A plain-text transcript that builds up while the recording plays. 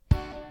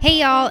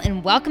Hey y'all,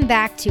 and welcome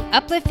back to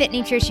Uplift Fit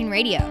Nutrition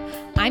Radio.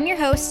 I'm your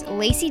host,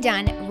 Lacey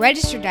Dunn,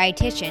 registered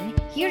dietitian,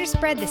 here to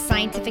spread the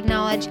scientific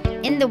knowledge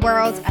in the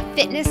worlds of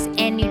fitness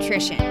and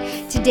nutrition.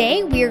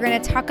 Today, we are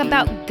going to talk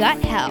about gut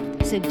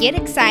health. So get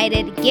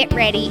excited, get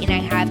ready, and I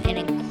have an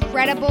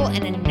incredible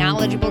and a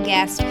knowledgeable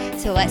guest.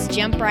 So let's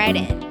jump right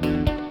in.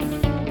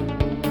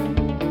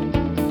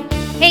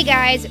 Hey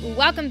guys,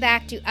 welcome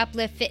back to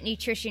Uplift Fit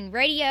Nutrition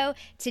Radio.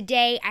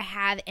 Today I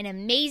have an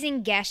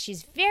amazing guest.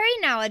 She's very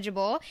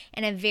knowledgeable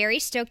and I'm very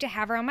stoked to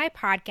have her on my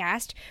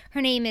podcast.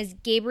 Her name is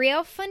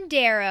Gabrielle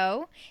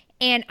Fundaro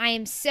and I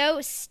am so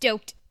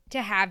stoked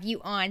to have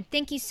you on.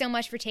 Thank you so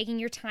much for taking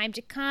your time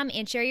to come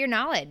and share your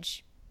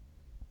knowledge.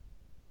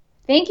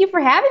 Thank you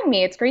for having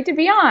me. It's great to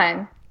be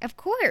on. Of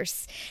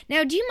course.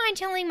 Now, do you mind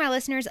telling my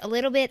listeners a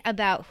little bit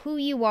about who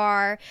you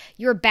are,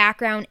 your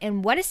background,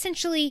 and what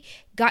essentially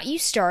got you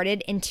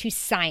started into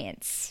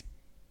science?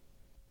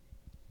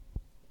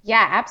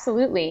 Yeah,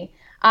 absolutely.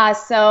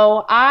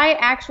 So I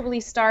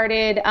actually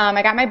started,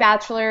 I got my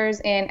bachelor's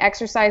in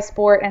exercise,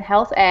 sport, and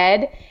health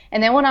ed,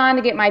 and then went on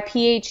to get my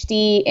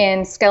PhD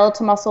in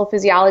skeletal muscle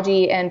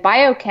physiology and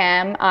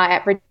biochem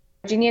at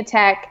Virginia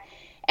Tech.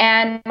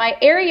 And my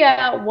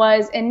area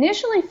was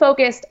initially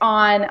focused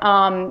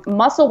on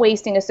muscle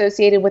wasting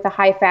associated with a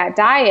high-fat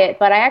diet,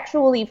 but I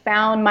actually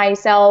found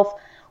myself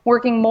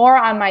working more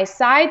on my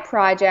side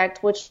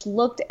project, which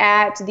looked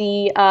at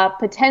the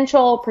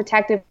potential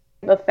protective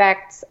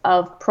effects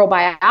of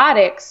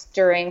probiotics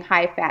during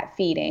high-fat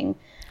feeding.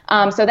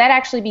 So that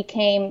actually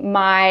became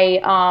my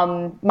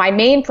my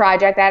main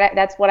project.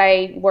 That's what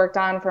I worked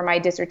on for my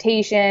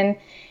dissertation.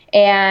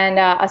 And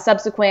a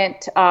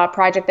subsequent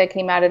project that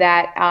came out of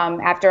that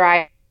after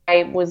I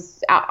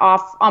was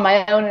off on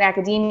my own in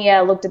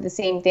academia, looked at the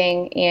same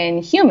thing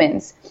in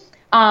humans.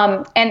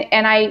 And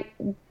I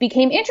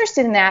became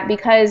interested in that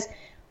because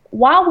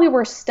while we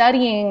were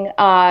studying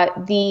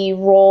the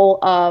role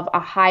of a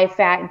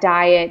high-fat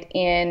diet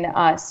in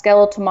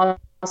skeletal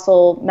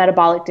muscle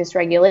metabolic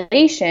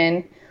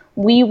dysregulation,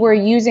 we were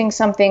using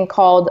something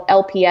called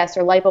LPS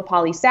or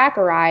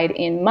lipopolysaccharide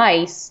in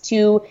mice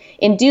to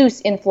induce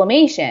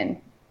inflammation.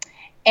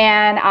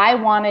 And I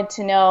wanted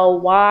to know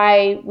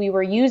why we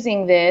were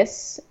using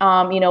this,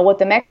 what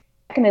the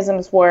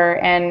mechanisms were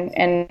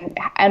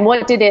and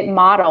what did it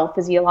model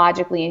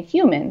physiologically in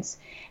humans.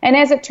 And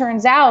as it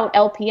turns out,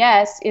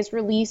 LPS is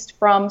released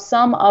from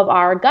some of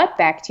our gut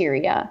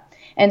bacteria.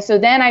 And so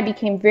then I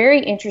became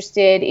very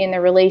interested in the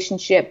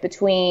relationship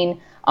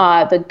between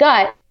the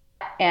gut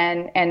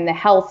and the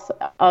health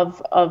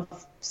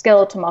of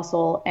skeletal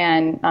muscle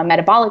and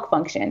metabolic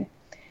function.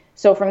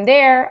 So from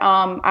there,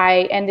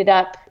 I ended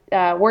up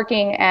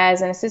working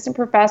as an assistant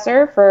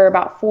professor for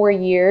about 4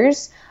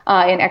 years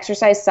in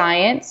exercise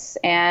science,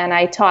 and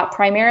I taught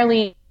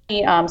primarily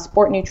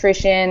sport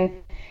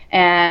nutrition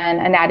and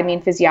anatomy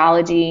and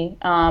physiology,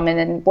 and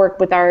then worked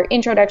with our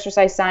intro to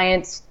exercise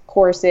science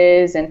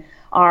courses and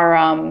our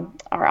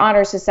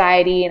honor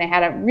society, and I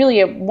had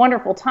a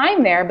wonderful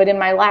time there. But in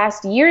my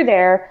last year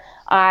there,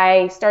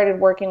 I started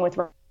working with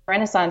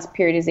Renaissance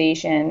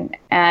Periodization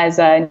as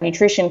a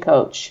nutrition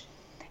coach.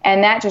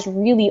 And that just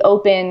really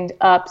opened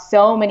up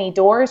so many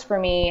doors for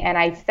me. And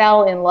I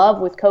fell in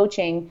love with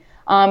coaching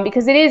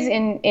because it is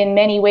in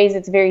many ways,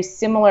 it's very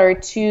similar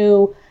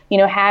to,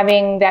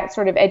 having that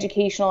sort of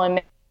educational and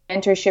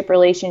mentorship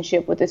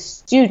relationship with a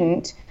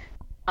student,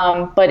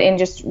 but in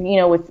just,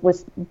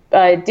 with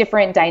a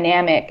different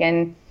dynamic.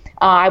 And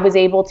I was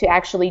able to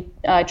actually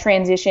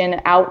transition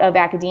out of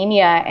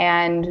academia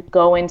and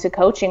go into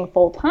coaching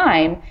full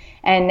time.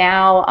 And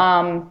now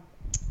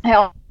I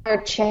author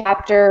a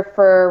chapter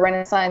for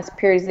Renaissance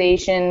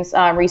Periodization's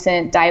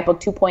recent Diet Book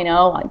 2.0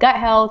 on gut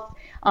health.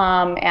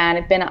 And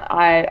I've been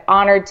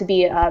honored to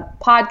be a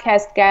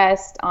podcast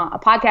guest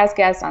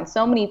on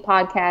so many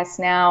podcasts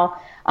now.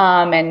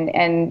 And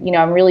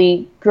I'm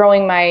really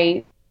growing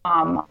my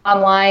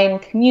online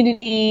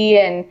community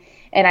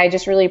and I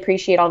just really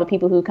appreciate all the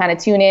people who kind of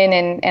tune in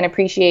and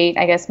appreciate,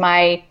 I guess,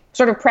 my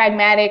sort of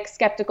pragmatic,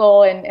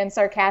 skeptical, and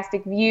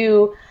sarcastic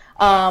view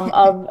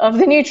of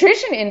the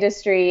nutrition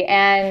industry.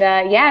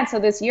 And so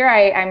this year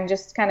I'm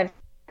just kind of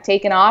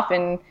taken off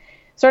and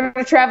sort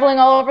of traveling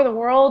all over the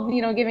world,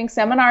 giving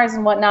seminars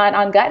and whatnot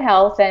on gut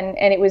health. And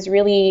it was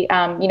really,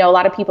 a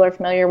lot of people are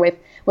familiar with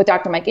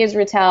Dr. Mike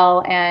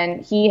Israetel,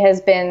 and he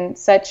has been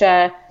such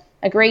a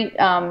great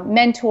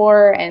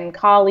mentor and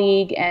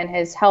colleague and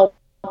has helped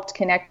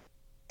connect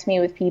me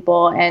with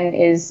people and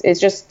is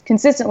just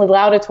consistently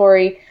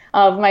laudatory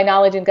of my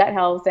knowledge in gut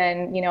health.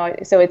 And,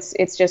 so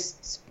it's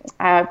just,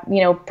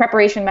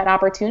 preparation met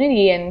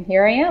opportunity, and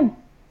here I am.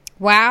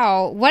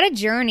 Wow, what a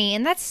journey.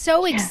 And that's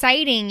so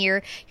exciting.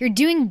 You're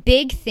doing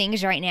big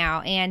things right now.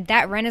 And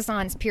that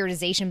Renaissance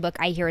Periodization book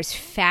I hear is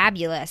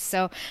fabulous.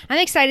 So I'm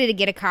excited to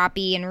get a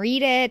copy and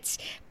read it.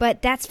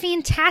 But that's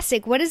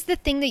fantastic. What is the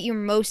thing that you're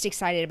most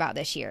excited about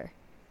this year?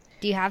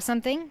 Do you have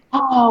something?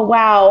 Oh,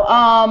 wow.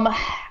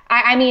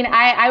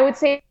 I would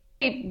say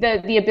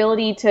the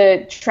ability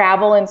to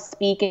travel and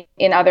speak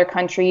in other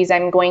countries.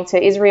 I'm going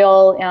to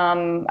Israel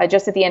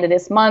just at the end of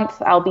this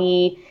month. I'll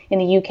be in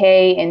the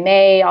UK in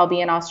May. I'll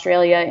be in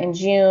Australia in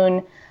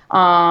June.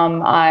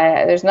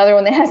 There's another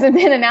one that hasn't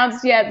been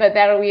announced yet, but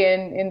that'll be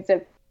in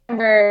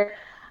September.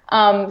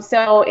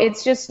 So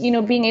it's just,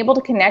 being able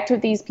to connect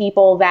with these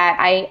people that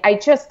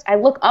I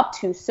look up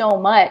to so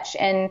much,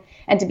 and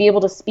to be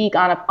able to speak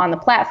on the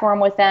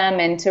platform with them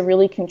and to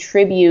really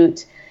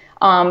contribute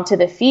to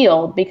the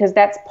field, because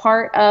that's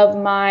part of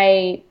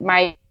my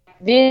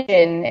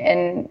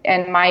vision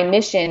and my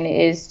mission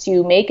is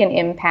to make an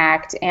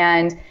impact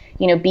and,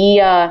 be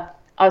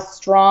a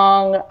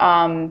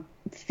strong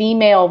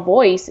female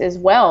voice as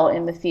well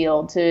in the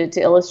field to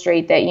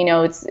illustrate that,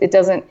 it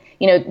doesn't,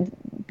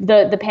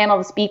 the panel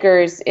of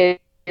speakers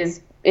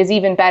is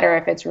even better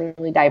if it's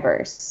really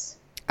diverse.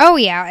 Oh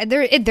yeah,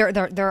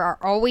 there are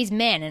always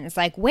men, and it's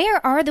like,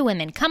 where are the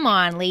women? Come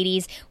on,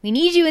 ladies, we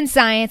need you in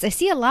science. I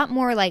see a lot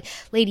more like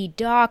lady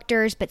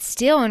doctors, but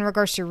still, in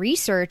regards to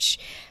research,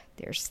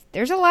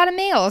 there's a lot of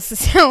males.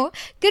 So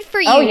good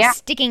for you,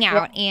 sticking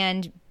out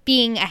and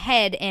being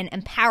ahead and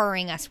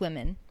empowering us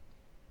women.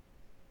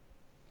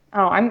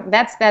 Oh,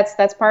 that's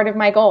part of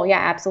my goal. Yeah,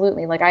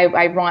 absolutely. Like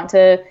I want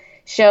to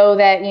show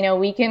that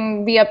we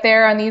can be up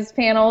there on these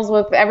panels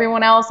with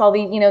everyone else. All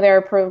the there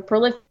are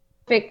prolific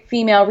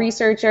female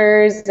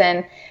researchers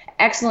and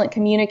excellent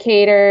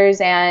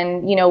communicators,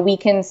 and we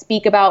can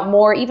speak about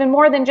even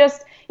more than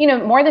just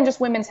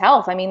women's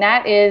health. I mean,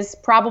 that is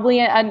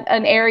probably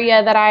an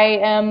area that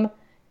I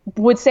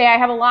would say I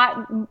have a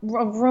lot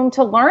of room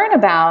to learn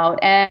about,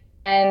 and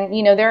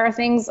there are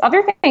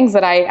other things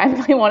that I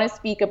really want to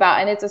speak about,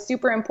 and it's a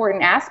super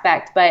important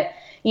aspect, but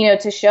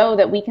to show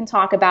that we can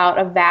talk about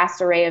a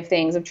vast array of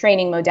things, of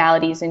training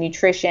modalities and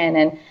nutrition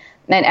and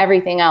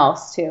everything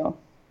else too.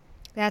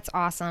 That's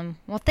awesome.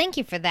 Well, thank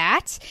you for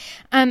that.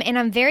 And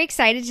I'm very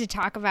excited to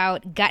talk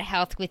about gut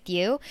health with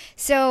you.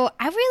 So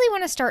I really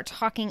want to start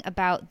talking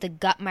about the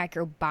gut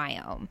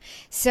microbiome.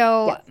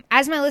 So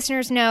as my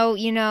listeners know,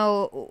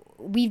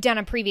 we've done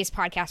a previous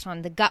podcast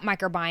on the gut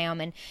microbiome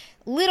and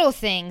little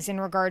things in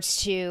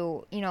regards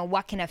to,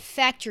 what can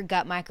affect your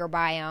gut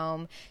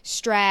microbiome,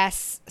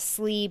 stress,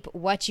 sleep,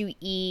 what you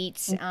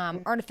eat,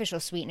 artificial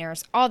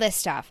sweeteners, all this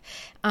stuff.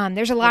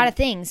 There's a lot of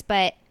things,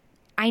 but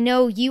I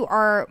know you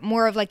are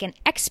more of like an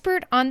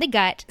expert on the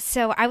gut,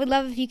 so I would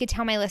love if you could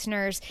tell my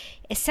listeners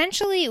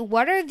essentially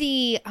what are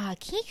the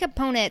key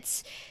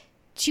components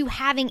to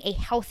having a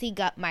healthy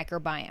gut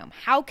microbiome.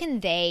 How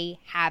can they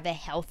have a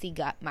healthy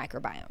gut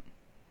microbiome?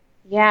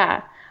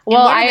 Yeah.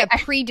 Well, and what are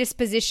the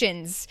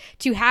predispositions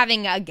to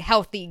having a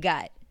healthy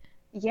gut?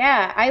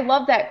 Yeah, I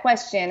love that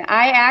question.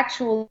 I've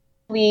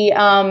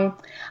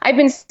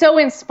been so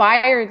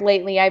inspired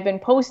lately. I've been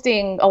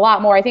posting a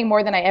lot more, I think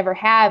more than I ever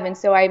have. And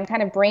so I'm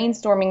kind of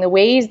brainstorming the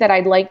ways that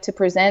I'd like to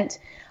present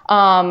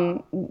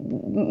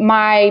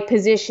my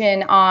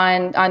position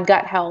on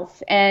gut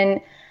health.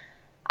 And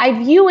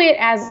I view it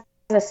as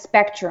a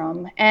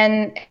spectrum,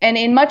 and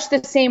in much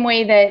the same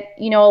way that,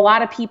 a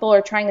lot of people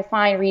are trying to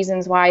find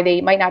reasons why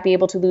they might not be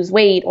able to lose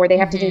weight, or they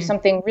have to do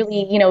something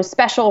really,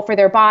 special for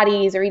their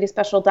bodies or eat a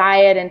special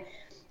diet.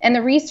 And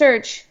the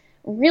research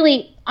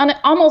really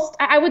almost,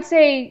 I would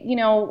say,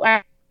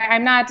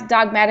 I'm not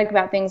dogmatic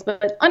about things,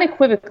 but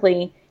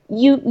unequivocally,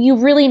 you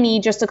really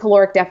need just a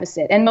caloric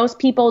deficit. And most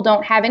people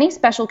don't have any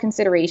special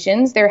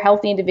considerations. They're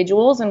healthy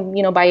individuals,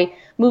 and, by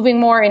moving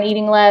more and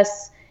eating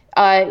less,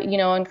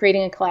 and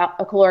creating a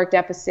caloric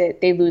deficit,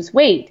 they lose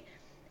weight.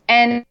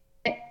 And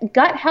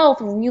gut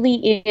health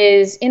really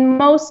is, in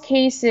most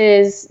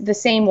cases, the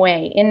same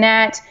way, in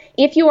that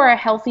if you are a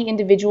healthy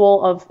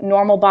individual of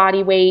normal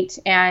body weight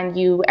and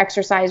you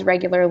exercise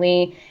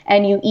regularly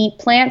and you eat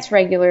plants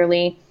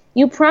regularly,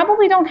 you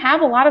probably don't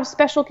have a lot of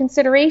special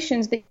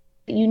considerations that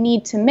you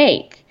need to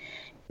make.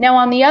 Now,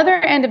 on the other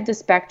end of the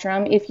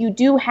spectrum, if you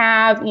do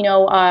have,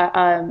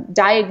 a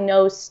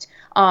diagnosed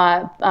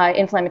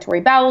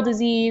inflammatory bowel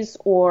disease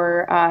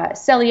or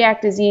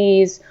celiac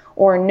disease,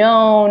 or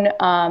known,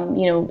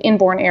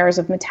 inborn errors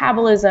of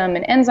metabolism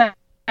and enzyme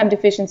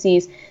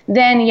deficiencies,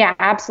 then yeah,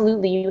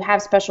 absolutely, you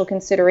have special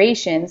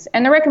considerations.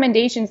 And the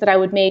recommendations that I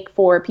would make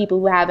for people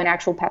who have an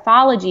actual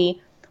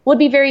pathology would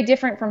be very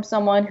different from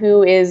someone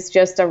who is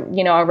just a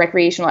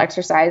recreational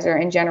exerciser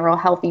and general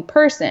healthy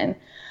person.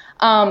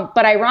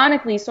 But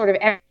ironically, sort of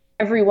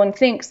everyone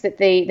thinks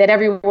that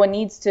everyone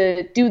needs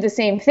to do the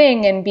same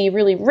thing and be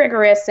really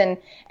rigorous and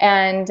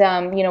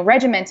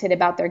regimented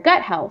about their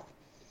gut health.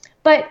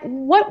 But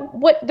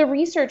what the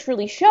research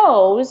really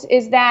shows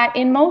is that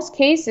in most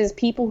cases,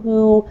 people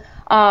who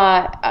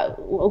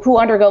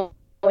undergo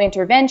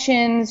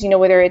interventions,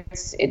 whether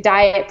it's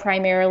diet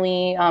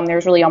primarily,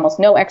 there's really almost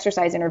no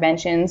exercise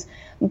interventions,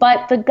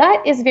 but the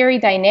gut is very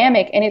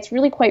dynamic and it's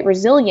really quite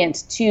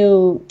resilient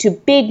to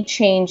big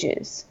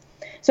changes.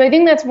 So I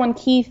think that's one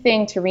key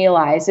thing to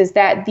realize, is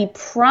that the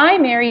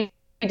primary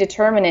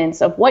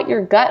determinants of what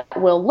your gut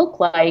will look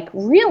like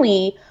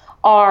really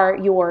are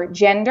your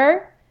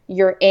gender,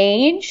 your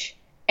age,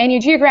 and your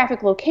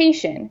geographic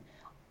location.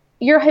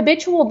 your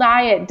habitual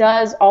diet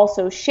does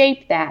also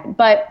shape that.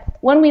 But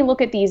when we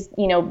look at these,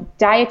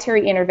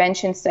 dietary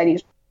intervention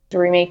studies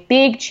where we make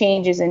big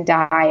changes in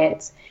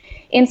diets,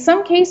 in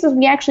some cases,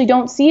 we actually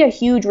don't see a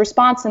huge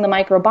response in the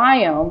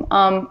microbiome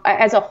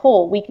as a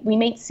whole. We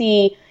may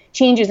see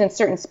changes in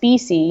certain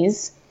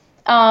species,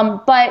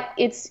 but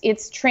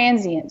it's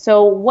transient.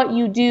 So what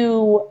you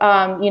do,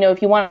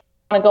 if you want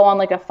to go on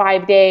like a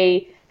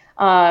 5-day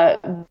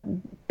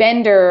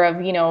bender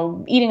of,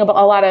 eating a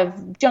lot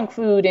of junk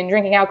food and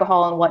drinking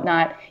alcohol and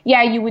whatnot,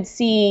 yeah, you would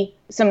see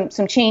some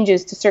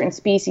changes to certain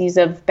species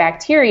of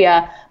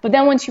bacteria. But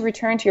then once you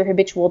return to your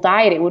habitual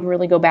diet, it would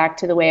really go back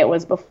to the way it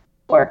was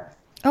before.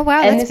 Oh,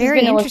 wow. And that's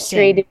very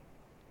interesting.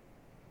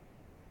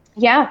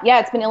 Yeah,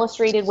 it's been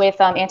illustrated with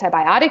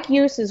antibiotic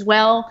use as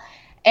well.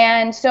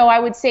 And so I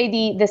would say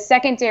the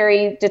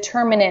secondary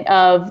determinant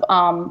of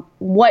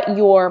what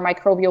your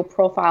microbial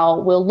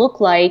profile will look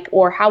like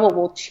or how it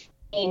will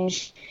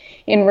change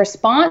in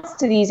response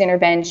to these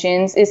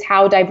interventions is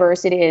how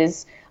diverse it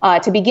is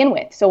to begin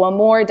with. So a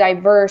more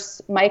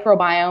diverse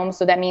microbiome,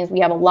 so that means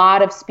we have a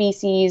lot of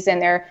species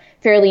and they're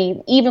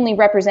fairly evenly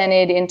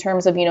represented in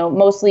terms of,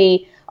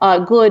 mostly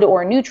good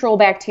or neutral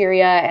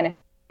bacteria and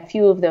a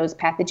few of those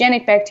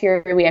pathogenic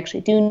bacteria. We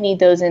actually do need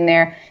those in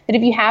there. That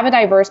if you have a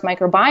diverse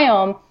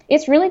microbiome,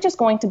 it's really just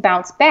going to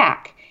bounce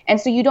back. And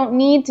so you don't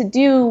need to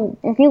do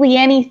really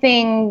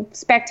anything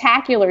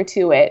spectacular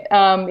to it.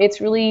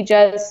 It's really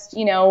just,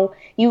 we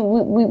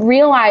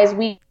realize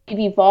we've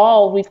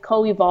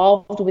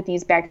co-evolved with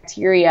these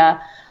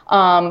bacteria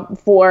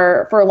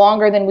for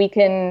longer than we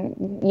can,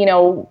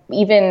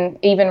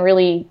 even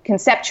really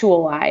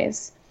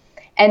conceptualize.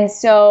 And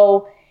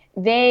so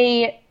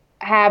they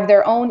have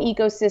their own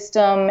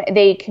ecosystem.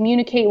 They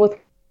communicate with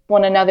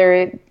one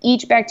another.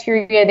 Each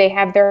bacteria, they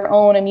have their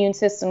own immune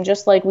system,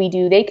 just like we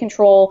do. They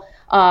control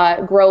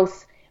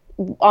growth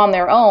on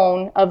their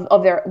own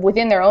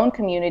within their own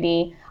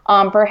community,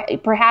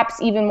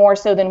 perhaps even more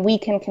so than we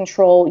can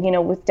control,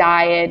 with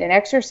diet and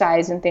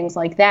exercise and things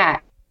like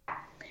that.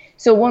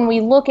 So when we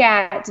look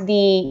at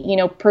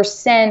the,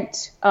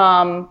 percent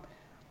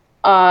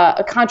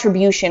a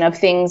contribution of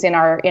things in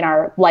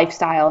our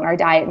lifestyle and our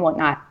diet and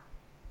whatnot,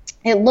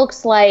 it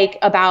looks like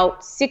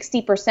about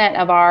 60%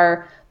 of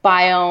our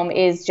biome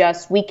is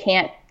just, we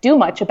can't do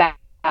much about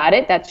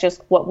it. That's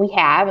just what we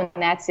have and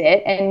that's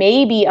it. And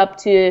maybe up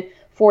to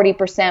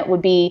 40%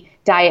 would be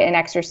diet and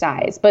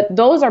exercise. But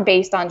those are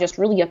based on just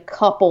really a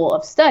couple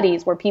of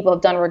studies where people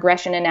have done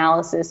regression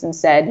analysis and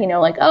said,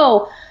 20%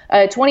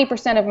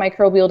 of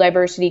microbial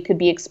diversity could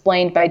be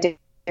explained by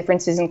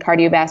differences in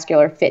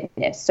cardiovascular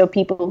fitness. So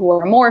people who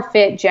are more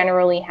fit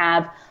generally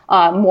have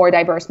more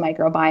diverse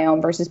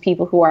microbiome versus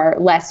people who are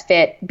less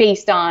fit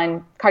based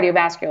on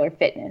cardiovascular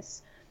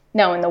fitness.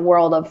 Now, in the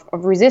world of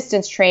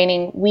resistance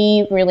training,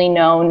 we really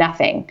know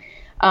nothing.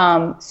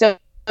 So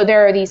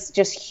there are these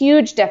just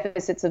huge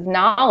deficits of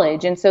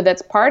knowledge. And so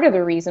that's part of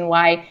the reason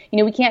why,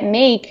 we can't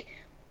make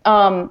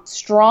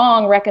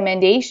strong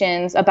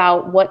recommendations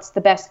about what's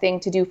the best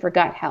thing to do for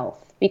gut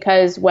health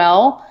because,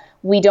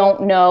 we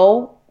don't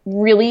know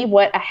really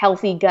what a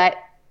healthy gut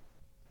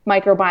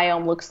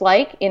microbiome looks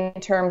like in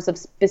terms of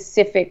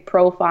specific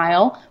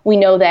profile. We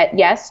know that,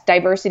 yes,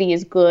 diversity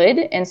is good,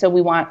 and so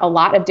we want a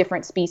lot of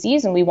different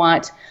species, and we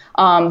want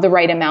the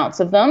right amounts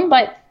of them.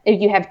 But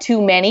if you have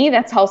too many,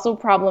 that's also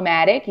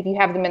problematic. If you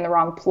have them in the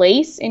wrong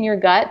place in your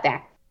gut,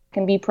 that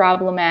can be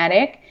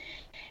problematic.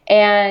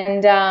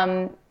 And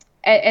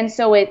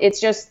so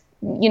it's just,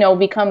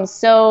 becomes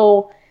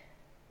so...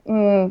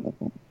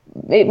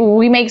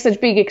 we make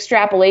such big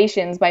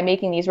extrapolations by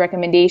making these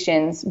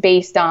recommendations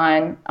based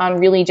on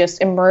really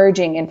just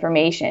emerging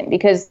information,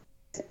 because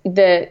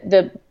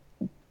the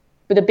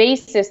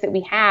basis that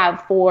we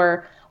have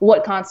for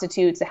what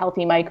constitutes a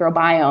healthy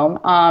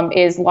microbiome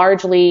is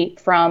largely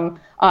from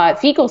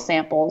fecal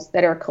samples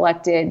that are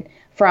collected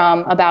from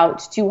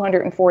about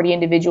 240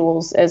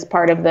 individuals as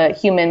part of the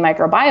Human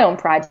Microbiome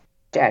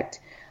Project.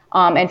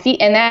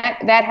 And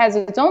that has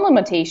its own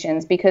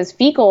limitations because the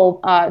fecal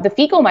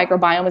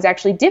microbiome is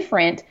actually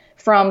different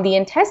from the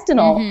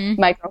intestinal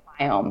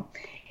microbiome.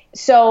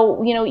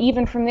 So,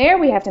 even from there,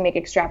 we have to make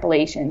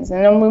extrapolations.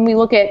 And then when we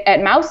look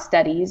at mouse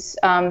studies,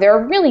 there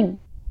are really,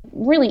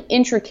 really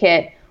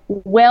intricate,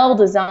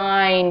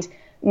 well-designed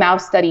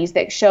mouse studies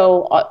that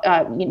show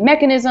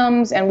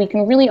mechanisms, and we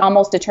can really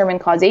almost determine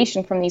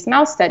causation from these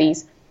mouse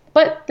studies.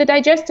 But the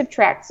digestive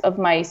tracts of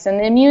mice and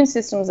the immune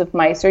systems of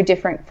mice are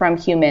different from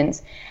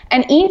humans.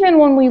 And even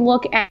when we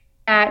look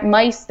at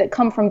mice that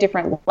come from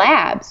different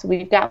labs,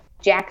 we've got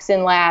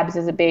Jackson Labs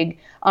as a big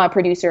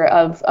producer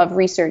of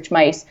research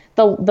mice.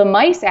 The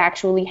mice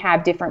actually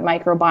have different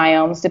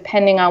microbiomes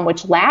depending on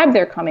which lab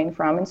they're coming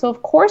from. And so,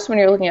 of course, when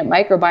you're looking at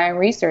microbiome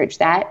research,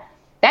 that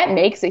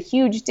makes a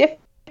huge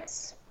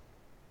difference.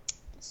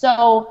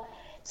 So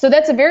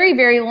that's a very,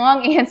 very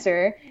long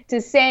answer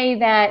to say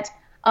that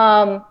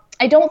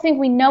I don't think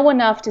we know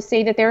enough to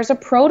say that there's a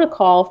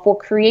protocol for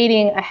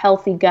creating a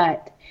healthy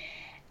gut.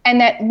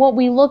 And that what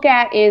we look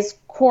at is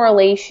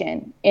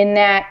correlation in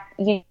that,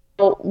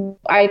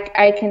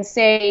 I can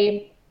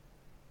say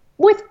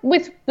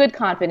with good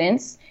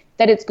confidence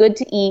that it's good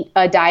to eat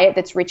a diet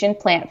that's rich in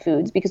plant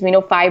foods, because we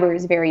know fiber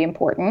is very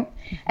important,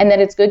 and that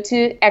it's good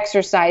to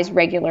exercise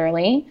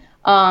regularly,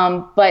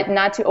 but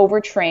not to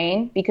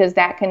overtrain, because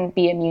that can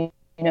be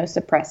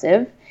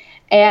immunosuppressive.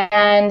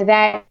 And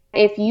that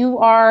if you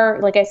are,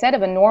 like I said,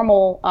 of a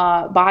normal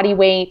body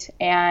weight,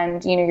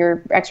 and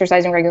you're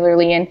exercising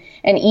regularly and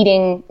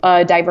eating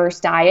a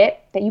diverse diet,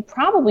 that you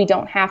probably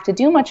don't have to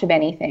do much of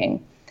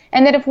anything.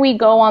 And that if we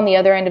go on the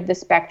other end of the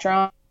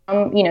spectrum,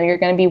 you're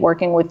going to be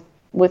working with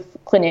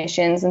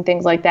clinicians and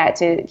things like that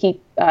to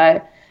keep,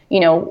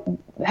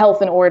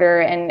 health in order,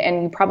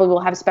 and you probably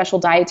will have special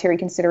dietary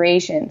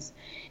considerations.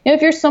 Now,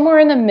 if you're somewhere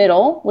in the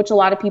middle, which a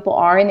lot of people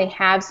are, and they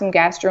have some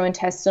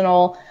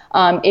gastrointestinal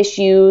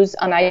issues,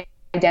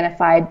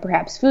 unidentified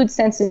perhaps food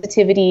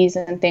sensitivities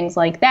and things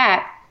like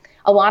that,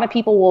 a lot of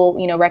people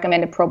will,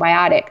 recommend a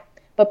probiotic.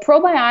 But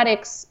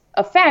probiotics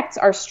effects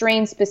are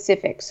strain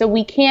specific. So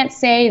we can't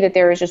say that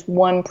there is just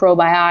one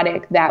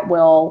probiotic that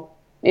will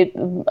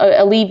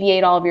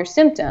alleviate all of your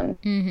symptoms.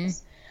 Mm-hmm.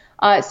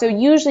 So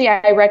usually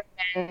I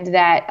recommend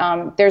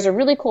that there's a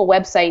really cool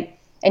website,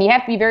 and you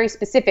have to be very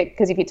specific,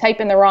 because if you type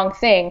in the wrong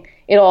thing,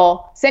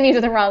 it'll send you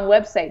to the wrong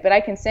website. But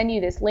I can send you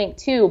this link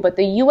too. But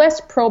the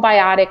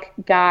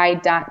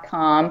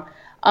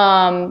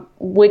USprobioticguide.com,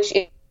 which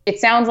it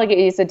sounds like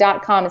it's a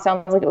 .com. It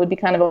sounds like it would be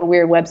kind of a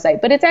weird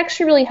website, but it's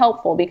actually really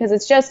helpful, because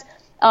it's just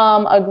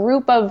a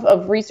group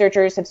of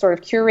researchers have sort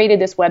of curated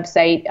this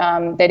website,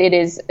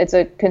 it's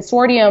a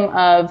consortium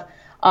of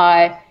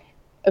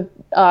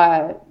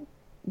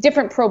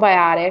different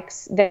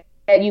probiotics that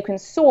you can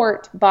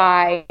sort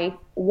by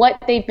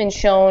what they've been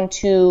shown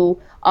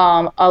to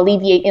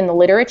alleviate in the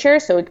literature.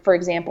 So, for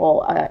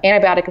example,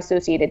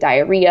 antibiotic-associated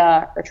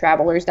diarrhea, or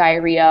traveler's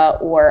diarrhea,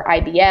 or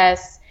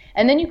IBS.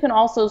 And then you can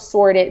also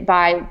sort it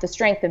by the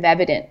strength of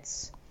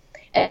evidence.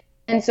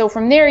 And so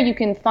from there, you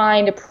can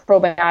find a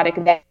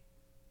probiotic that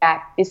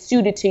is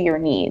suited to your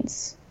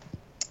needs.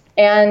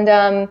 And,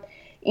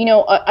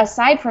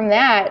 aside from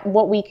that,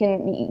 we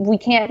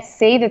can't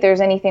say that there's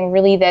anything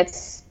really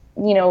that's,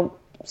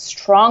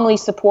 strongly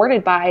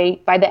supported by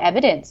the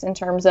evidence in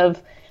terms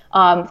of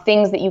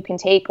things that you can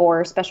take,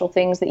 or special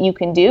things that you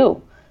can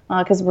do.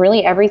 Because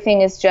really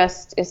everything is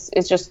just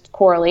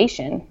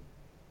correlation.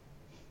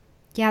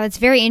 Yeah, that's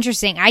very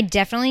interesting. I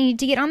definitely need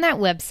to get on that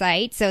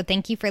website, so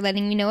thank you for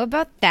letting me know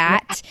about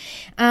that.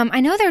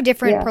 I know there are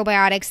different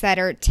probiotics that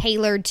are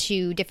tailored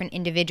to different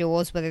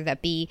individuals, whether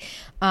that be,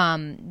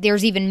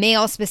 there's even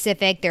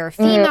male-specific, there are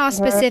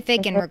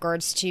female-specific in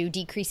regards to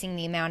decreasing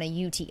the amount of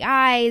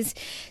UTIs.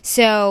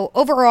 So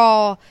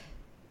overall,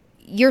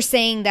 you're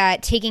saying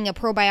that taking a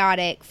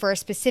probiotic for a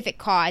specific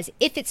cause,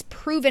 if it's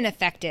proven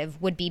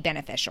effective, would be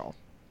beneficial.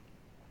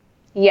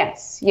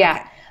 Yes, yeah.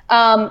 Okay.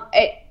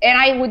 And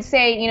I would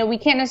say, we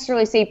can't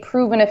necessarily say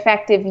proven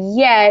effective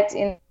yet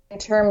in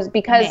terms,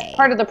 because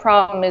part of the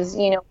problem is,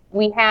 we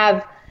may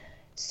have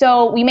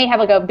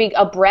like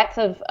a breadth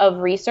of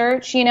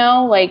research,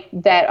 like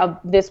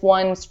that this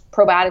one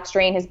probiotic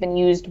strain has been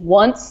used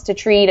once to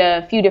treat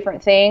a few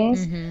different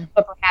things,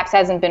 but perhaps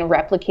hasn't been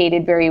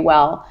replicated very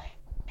well.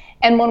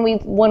 And when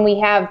we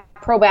have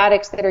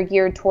probiotics that are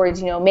geared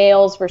towards,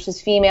 males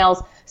versus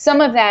females, some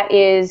of that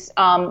is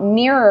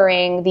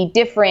mirroring the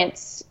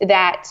difference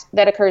that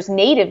occurs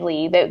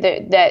natively,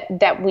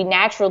 that we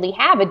naturally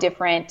have a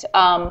different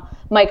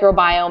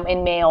microbiome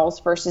in males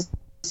versus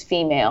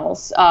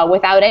females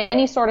without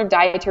any sort of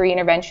dietary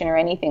intervention or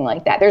anything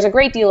like that. There's a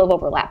great deal of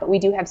overlap, but we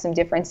do have some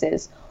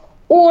differences.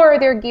 Or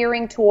they're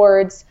gearing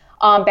towards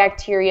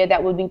bacteria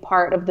that would be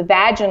part of the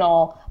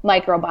vaginal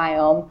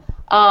microbiome,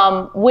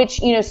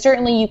 which,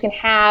 certainly you can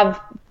have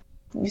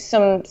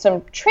some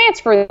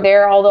transfer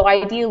there, although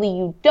ideally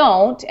you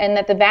don't, and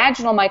that the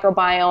vaginal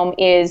microbiome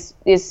is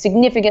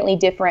significantly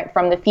different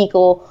from the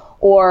fecal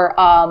or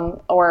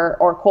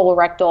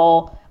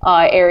colorectal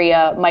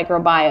area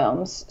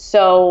microbiomes.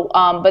 So,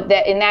 but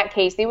that in that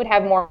case, they would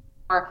have more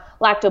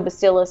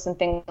lactobacillus and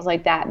things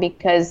like that,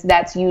 because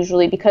that's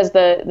usually because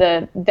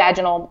the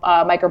vaginal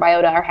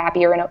microbiota are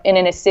happier in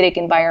an acidic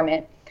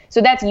environment.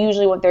 So that's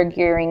usually what they're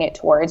gearing it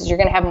towards. You're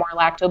going to have more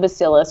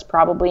lactobacillus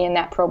probably in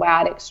that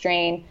probiotic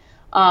strain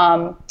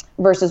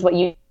versus what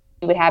you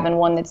would have in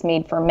one that's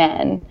made for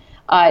men.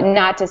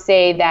 Not to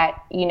say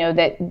that,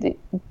 that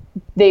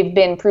they've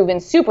been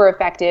proven super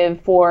effective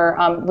for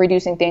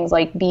reducing things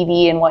like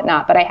BV and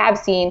whatnot. But I have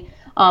seen,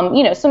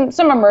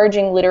 some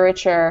emerging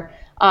literature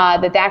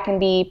that can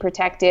be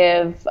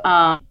protective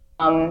and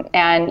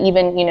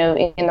even,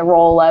 in the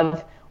role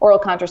of oral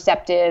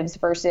contraceptives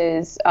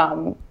versus,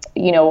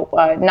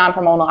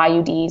 non-hormonal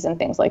IUDs and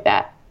things like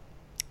that.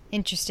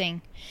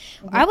 Interesting.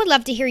 I would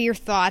love to hear your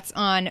thoughts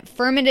on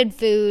fermented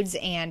foods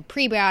and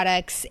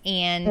prebiotics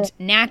and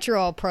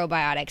natural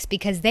probiotics,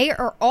 because they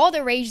are all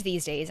the rage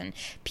these days, and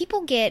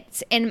people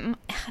get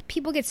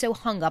so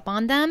hung up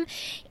on them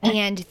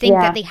and think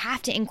that they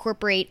have to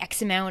incorporate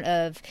X amount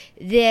of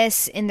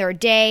this in their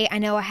day. I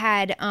know I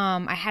had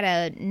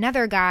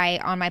another guy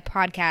on my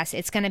podcast.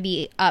 It's going to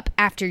be up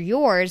after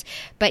yours,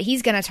 but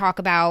he's going to talk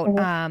about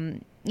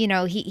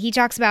he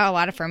talks about a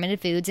lot of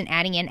fermented foods and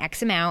adding in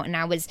X amount. And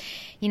I was,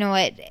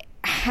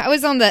 I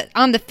was on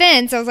the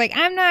fence. I was like,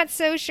 I'm not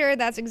so sure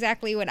that's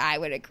exactly what I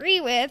would agree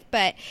with,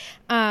 but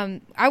I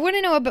want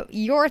to know about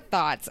your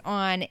thoughts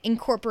on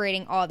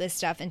incorporating all this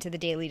stuff into the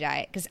daily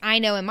diet, because I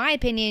know, in my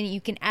opinion,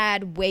 you can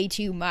add way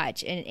too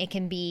much, and it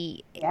can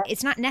be,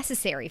 it's not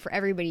necessary for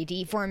everybody to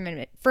eat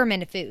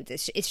fermented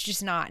foods. It's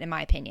just not, in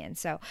my opinion.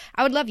 So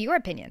I would love your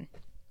opinion.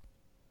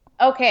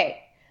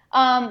 Okay.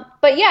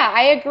 But yeah,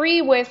 I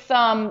agree with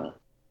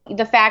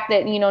the fact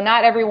that,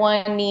 not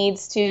everyone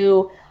needs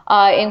to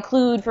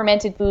include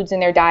fermented foods in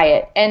their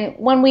diet. And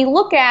when we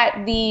look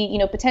at the,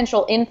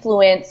 potential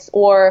influence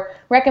or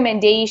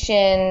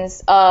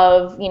recommendations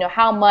of,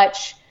 how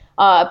much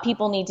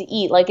people need to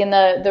eat, like in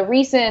the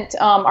recent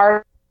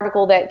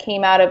article that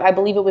came out of, I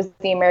believe it was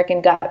the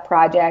American Gut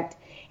Project,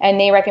 and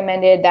they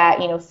recommended that,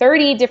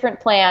 30 different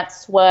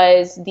plants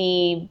was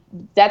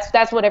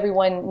that's what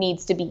everyone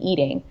needs to be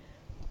eating.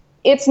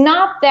 It's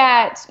not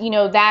that,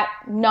 that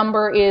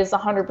number is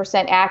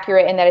 100%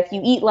 accurate, and that if you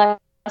eat less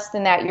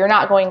than that, you're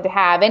not going to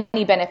have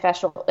any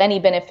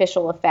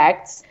beneficial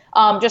effects.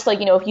 Just like,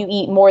 if you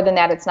eat more than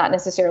that, it's not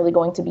necessarily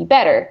going to be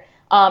better.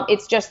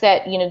 It's just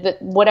that,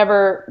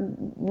 whatever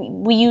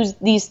we use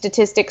these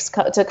statistics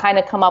to kind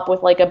of come up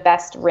with like a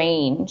best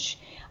range.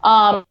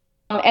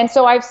 And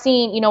so I've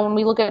seen, when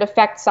we look at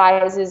effect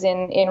sizes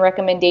in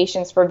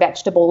recommendations for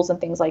vegetables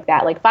and things like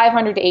that, like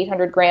 500 to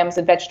 800 grams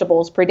of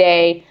vegetables per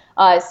day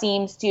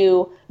seems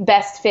to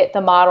best fit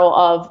the model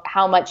of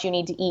how much you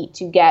need to eat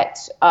to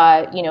get,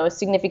 a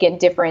significant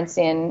difference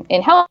in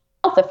health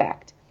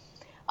effect.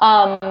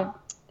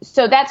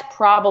 So that's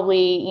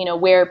probably,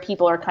 where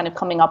people are kind of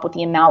coming up with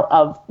the amount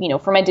of,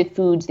 fermented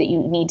foods that you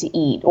need to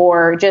eat,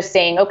 or just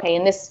saying, okay,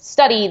 in this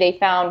study, they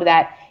found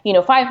that,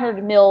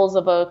 500 mils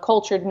of a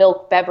cultured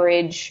milk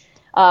beverage,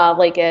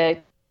 like a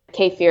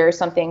kefir or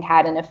something,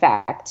 had an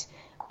effect.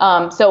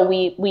 So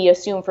we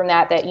assume from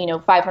that,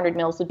 500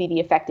 mils would be the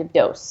effective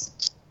dose.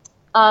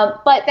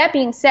 But that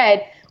being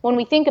said, when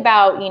we think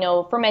about,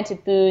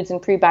 fermented foods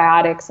and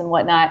prebiotics and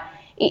whatnot,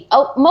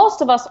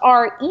 most of us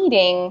are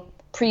eating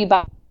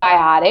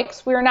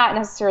prebiotics. We're not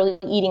necessarily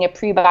eating a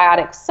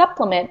prebiotic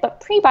supplement, but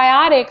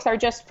prebiotics are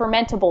just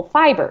fermentable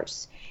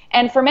fibers.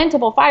 And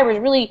fermentable fibers,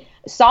 really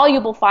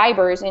soluble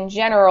fibers in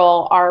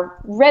general, are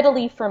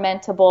readily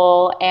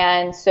fermentable,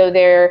 and so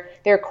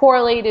they're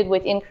correlated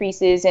with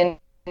increases in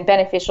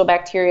beneficial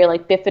bacteria,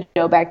 like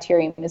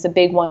bifidobacterium is a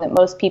big one that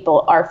most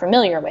people are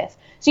familiar with.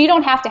 So you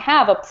don't have to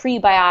have a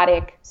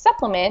prebiotic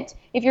supplement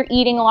if you're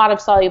eating a lot of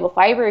soluble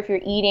fiber, if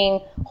you're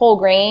eating whole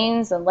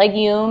grains and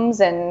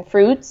legumes and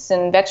fruits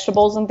and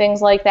vegetables and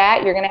things like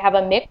that. You're going to have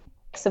a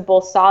mix of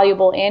both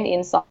soluble and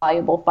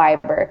insoluble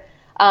fiber.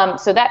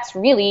 So that's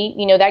really,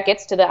 that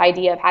gets to the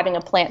idea of having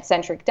a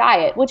plant-centric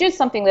diet, which is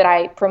something that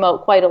I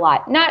promote quite a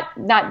lot. Not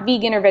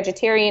vegan or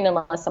vegetarian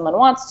unless someone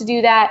wants to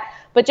do that,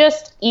 but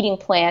just eating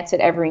plants at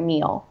every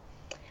meal.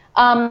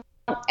 And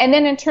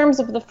then in terms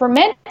of the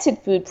fermented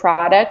food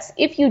products,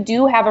 if you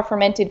do have a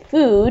fermented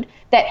food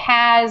that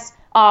has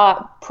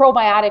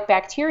probiotic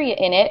bacteria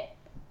in it,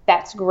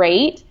 that's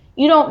great.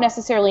 You don't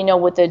necessarily know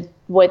what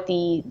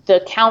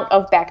the count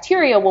of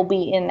bacteria will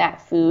be in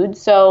that food.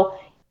 So,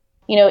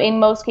 in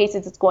most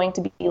cases, it's going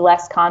to be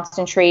less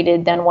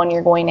concentrated than one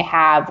you're going to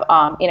have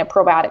in a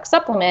probiotic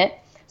supplement.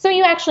 So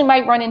you actually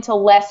might run into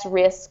less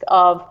risk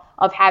of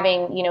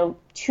having,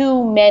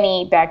 too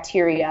many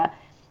bacteria.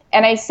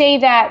 And I say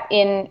that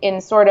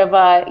in sort of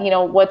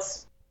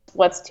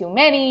what's too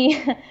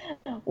many?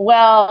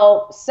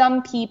 Well,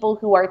 some people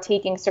who are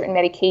taking certain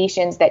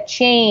medications that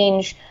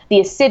change the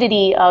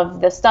acidity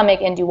of the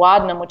stomach and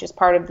duodenum, which is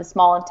part of the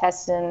small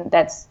intestine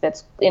that's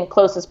in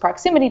closest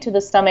proximity to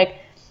the stomach,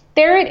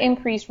 they're at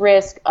increased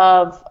risk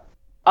of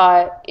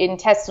a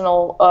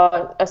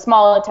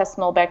small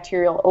intestinal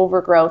bacterial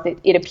overgrowth.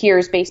 It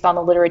appears based on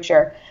the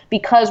literature,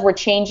 because we're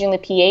changing the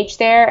pH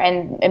there,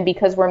 and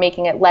because we're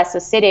making it less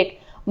acidic,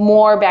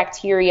 more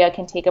bacteria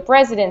can take up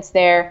residence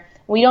there.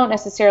 We don't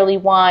necessarily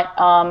want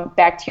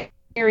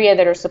bacteria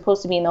that are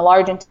supposed to be in the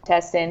large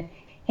intestine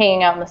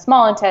hanging out in the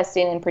small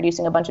intestine and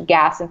producing a bunch of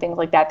gas and things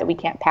like that we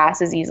can't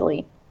pass as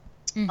easily.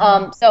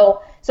 Mm-hmm.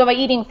 So by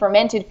eating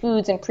fermented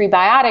foods and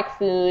prebiotic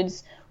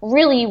foods,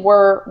 really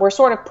we're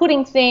sort of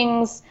putting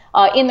things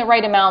in the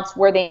right amounts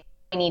where they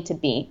need to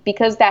be,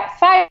 because that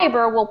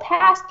fiber will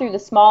pass through the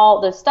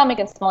stomach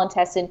and small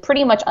intestine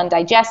pretty much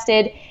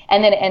undigested,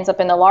 and then it ends up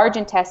in the large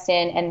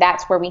intestine, and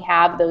that's where we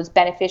have those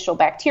beneficial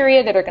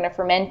bacteria that are going to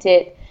ferment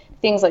it,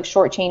 things like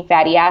short chain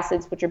fatty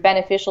acids, which are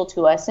beneficial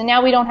to us. And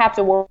now we don't have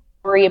to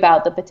worry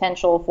about the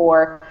potential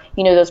for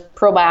those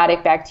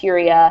probiotic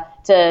bacteria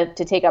to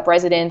take up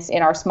residence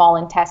in our small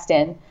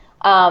intestine.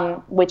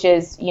 Which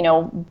is,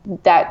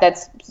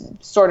 that's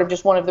sort of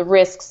just one of the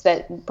risks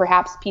that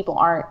perhaps people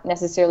aren't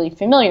necessarily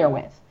familiar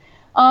with.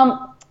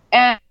 And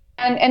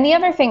the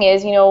other thing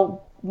is,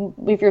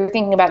 if you're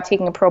thinking about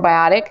taking a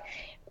probiotic,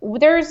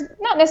 there's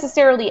not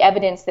necessarily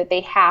evidence that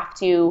they have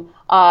to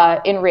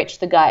enrich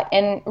the gut.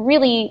 And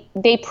really,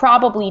 they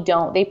probably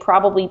don't. They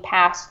probably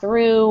pass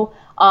through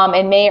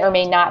and may or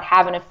may not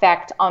have an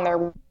effect on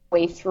their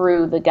way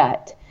through the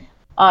gut.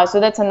 So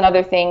that's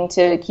another thing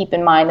to keep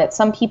in mind, that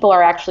some people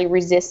are actually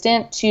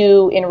resistant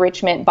to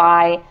enrichment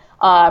by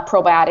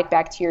probiotic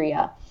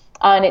bacteria.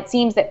 And it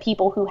seems that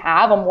people who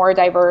have a more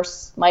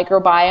diverse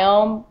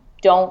microbiome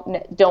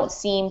don't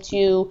seem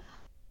to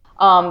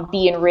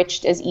be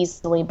enriched as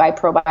easily by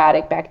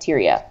probiotic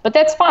bacteria. But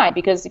that's fine,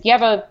 because if you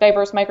have a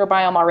diverse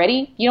microbiome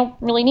already, you don't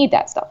really need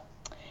that stuff.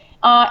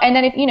 And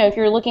then if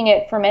you're looking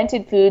at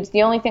fermented foods,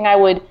 the only thing I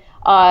would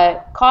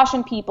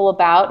caution people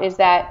about is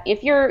that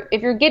if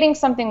you're getting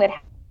something that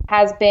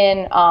has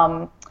been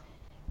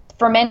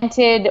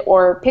fermented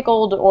or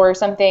pickled or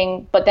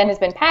something, but then has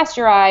been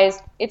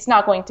pasteurized, it's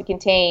not going to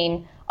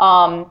contain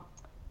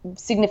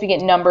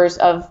significant numbers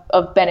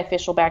of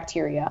beneficial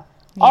bacteria.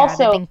 Yeah, also,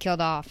 they've been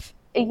killed off.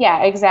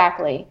 Yeah,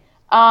 exactly.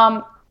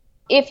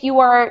 If you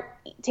are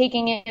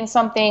taking in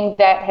something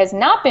that has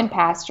not been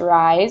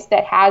pasteurized,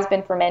 that has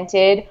been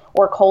fermented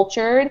or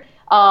cultured,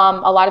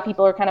 a lot of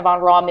people are kind of on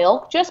raw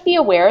milk. Just be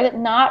aware that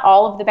not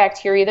all of the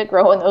bacteria that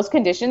grow in those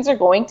conditions are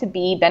going to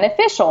be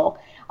beneficial.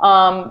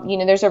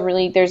 There's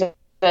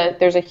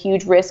a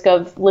huge risk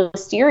of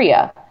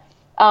listeria,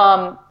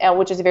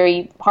 which is a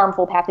very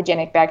harmful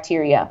pathogenic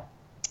bacteria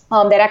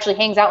that actually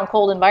hangs out in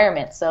cold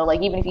environments. So,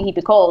 like, even if you keep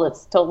it cold,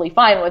 it's totally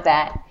fine with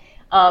that.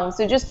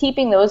 So just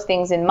keeping those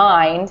things in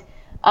mind,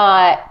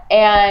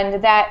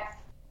 and that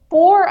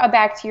for a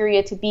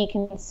bacteria to be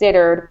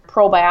considered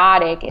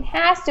probiotic, it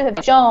has to have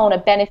shown a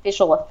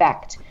beneficial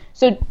effect.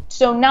 So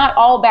not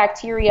all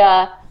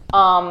bacteria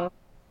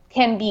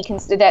can be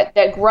considered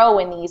that grow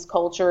in these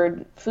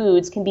cultured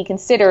foods can be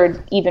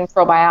considered even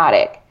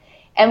probiotic.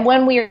 And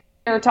when we're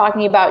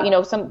talking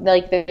about some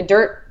like the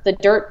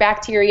dirt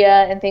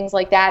bacteria and things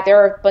like that, there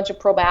are a bunch of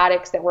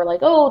probiotics that were like,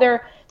 oh,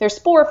 they're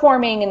spore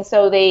forming, and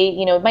so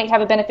they might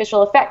have a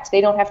beneficial effect.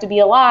 They don't have to be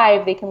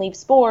alive; they can leave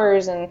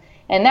spores, and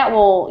that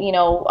will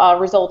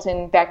result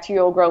in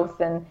bacterial growth.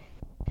 And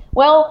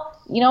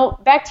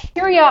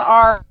bacteria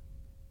are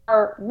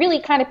really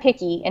kind of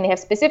picky, and they have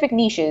specific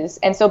niches.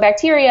 And so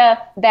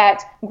bacteria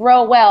that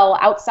grow well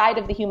outside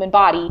of the human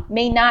body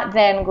may not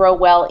then grow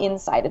well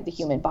inside of the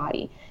human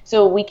body.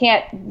 So we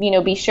can't,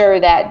 be sure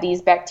that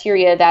these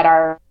bacteria that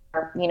are,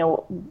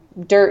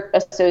 dirt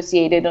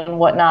associated and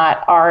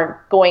whatnot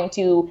are going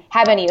to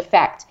have any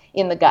effect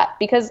in the gut,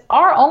 because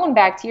our own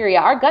bacteria,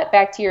 our gut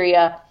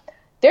bacteria,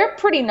 they're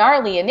pretty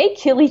gnarly and they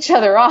kill each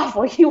other off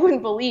like you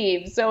wouldn't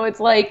believe. So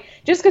it's like,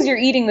 just because you're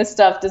eating this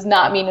stuff does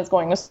not mean it's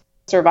going to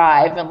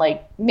survive and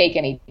like make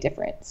any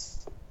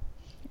difference.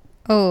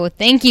 Oh,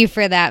 thank you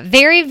for that.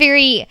 Very,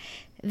 very,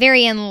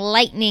 very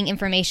enlightening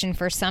information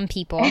for some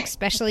people,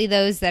 especially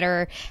those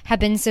that have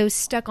been so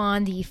stuck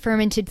on the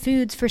fermented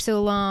foods for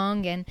so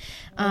long and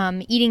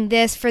eating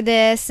this for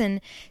this.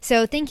 And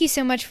so thank you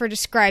so much for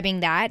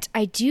describing that.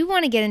 I do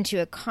want to get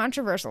into a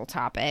controversial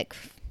topic,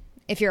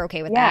 if you're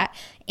okay with that.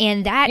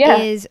 And that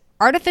is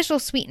artificial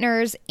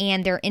sweeteners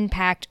and their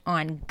impact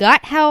on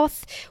gut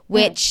health,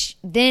 which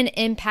then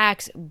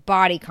impacts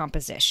body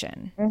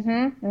composition.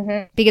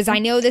 Because I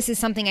know this is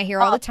something I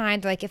hear all the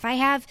time. Like, if I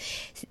have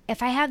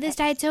this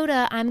diet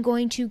soda, I'm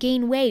going to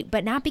gain weight,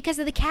 but not because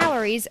of the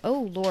calories.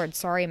 Oh Lord,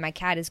 sorry, my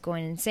cat is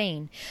going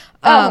insane.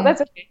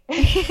 That's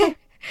okay.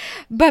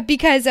 But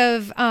because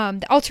of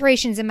the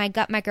alterations in my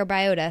gut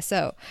microbiota.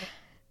 So,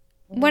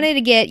 wanted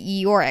to get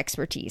your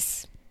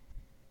expertise.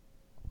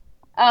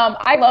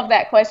 I love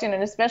that question,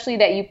 and especially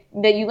that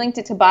you linked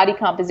it to body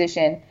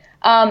composition.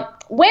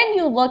 When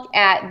you look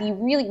at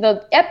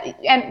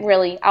and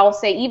really, I'll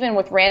say even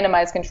with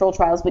randomized control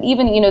trials, but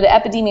even the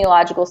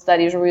epidemiological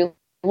studies where we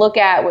look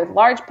at with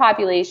large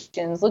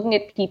populations, looking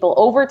at people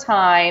over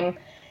time,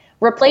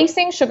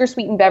 replacing sugar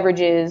sweetened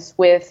beverages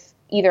with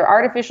either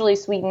artificially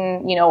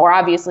sweetened, or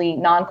obviously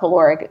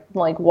non-caloric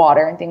like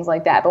water and things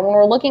like that. But when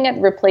we're looking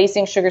at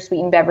replacing sugar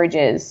sweetened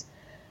beverages,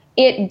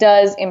 it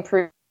does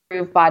improve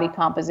body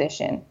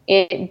composition.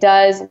 It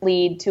does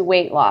lead to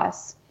weight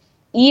loss.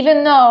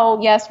 Even though,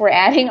 yes, we're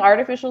adding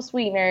artificial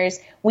sweeteners,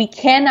 we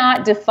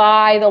cannot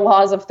defy the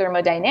laws of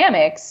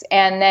thermodynamics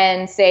and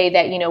then say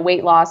that,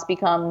 weight loss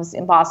becomes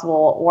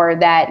impossible, or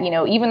that,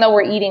 even though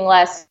we're eating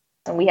less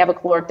and we have a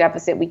caloric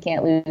deficit, we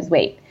can't lose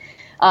weight.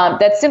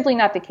 That's simply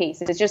not the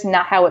case. It's just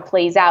not how it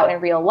plays out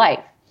in real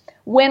life.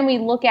 When we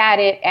look at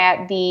it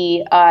at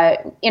the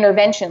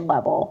intervention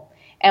level,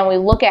 and we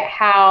look at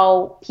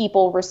how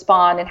people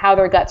respond and how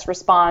their guts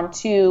respond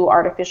to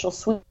artificial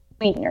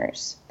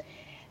sweeteners,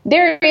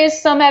 there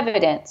is some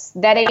evidence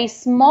that a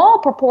small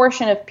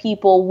proportion of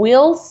people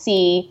will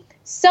see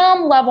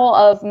some level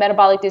of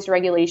metabolic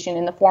dysregulation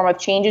in the form of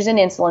changes in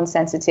insulin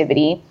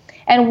sensitivity,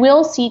 and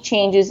will see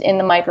changes in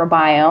the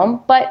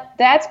microbiome. But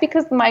that's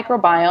because the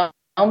microbiome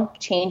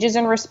changes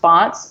in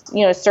response,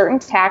 certain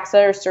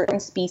taxa or certain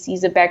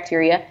species of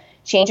bacteria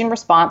change in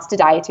response to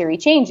dietary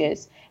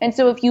changes. And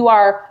so if you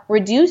are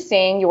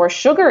reducing your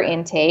sugar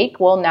intake,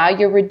 well, now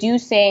you're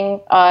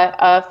reducing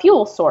a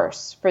fuel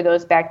source for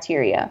those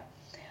bacteria.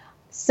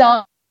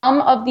 Some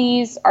of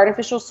these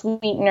artificial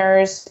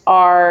sweeteners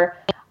are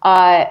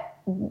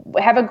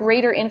have a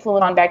greater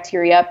influence on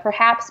bacteria,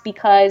 perhaps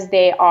because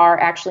they are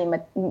actually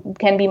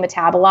can be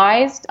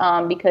metabolized.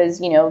 Because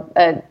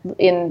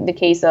in the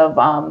case of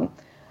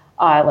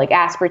like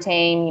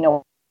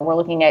aspartame, we're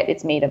looking at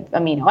it's made of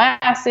amino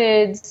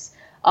acids.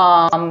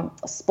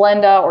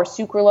 Splenda or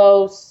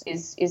sucralose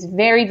is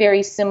very,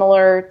 very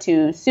similar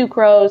to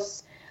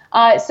sucrose.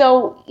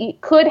 So it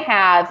could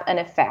have an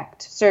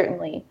effect,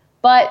 certainly.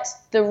 But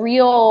the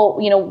real,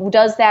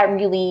 does that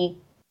really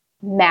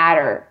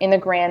matter in the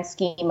grand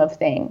scheme of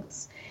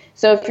things?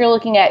 So if you're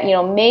looking at,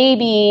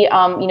 maybe,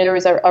 there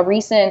was a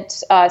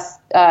recent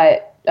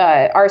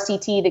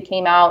RCT that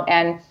came out,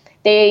 and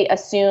they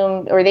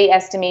assumed, or they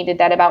estimated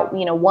that about,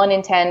 1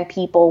 in 10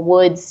 people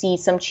would see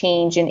some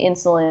change in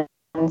insulin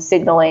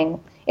signaling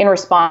in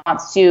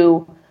response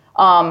to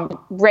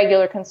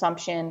regular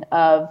consumption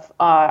of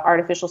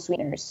artificial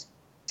sweeteners,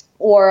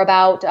 or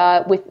about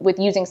with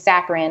using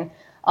saccharin.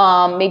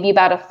 Maybe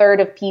about a third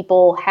of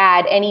people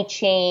had any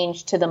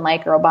change to the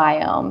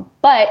microbiome,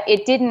 but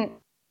it didn't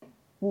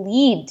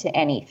lead to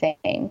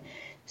anything.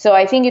 So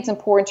I think it's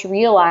important to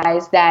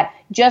realize that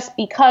just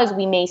because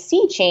we may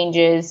see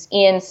changes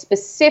in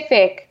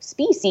specific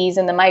species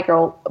in the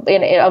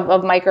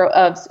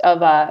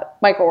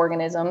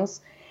microorganisms,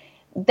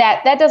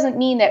 that doesn't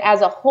mean that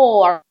as a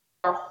whole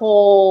our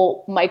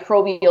whole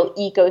microbial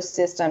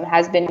ecosystem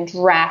has been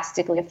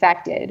drastically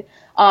affected.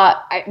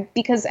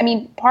 Because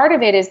part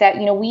of it is that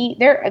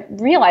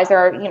realize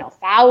there are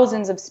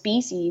thousands of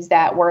species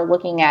that we're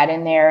looking at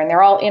in there, and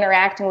they're all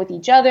interacting with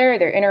each other.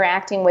 They're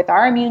interacting with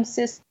our immune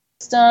system.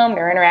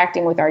 They're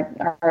interacting with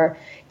our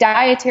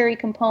dietary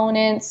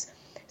components.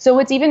 So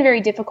it's even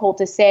very difficult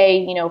to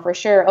say, for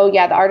sure, oh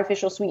yeah, the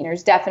artificial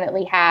sweeteners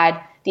definitely had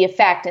the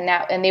effect,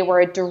 and they were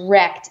a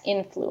direct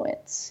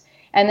influence.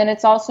 And then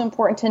it's also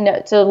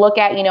important to look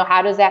at,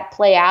 how does that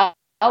play out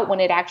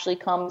when it actually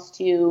comes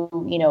to,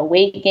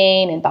 weight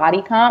gain and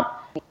body comp?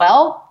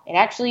 Well, it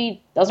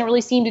actually doesn't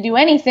really seem to do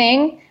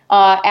anything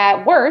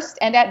at worst,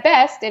 and at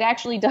best, it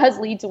actually does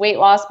lead to weight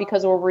loss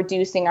because we're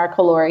reducing our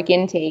caloric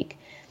intake.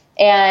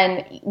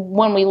 And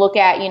when we look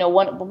at,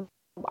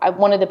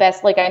 one of the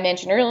best, like I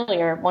mentioned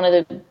earlier, one of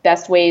the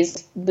best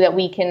ways that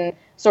we can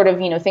sort of,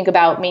 think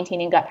about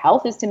maintaining gut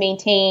health is to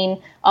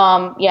maintain,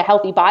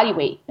 healthy body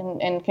weight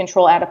and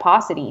control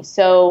adiposity.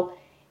 So,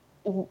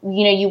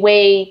 you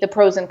weigh the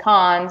pros and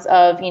cons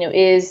of,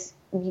 is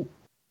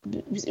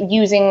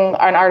using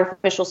an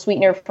artificial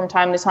sweetener from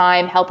time to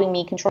time helping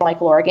me control my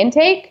caloric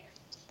intake?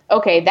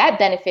 Okay, that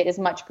benefit is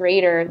much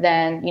greater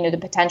than, the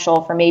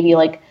potential for maybe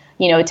like,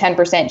 a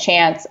 10%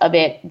 chance of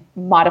it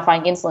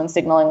modifying insulin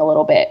signaling a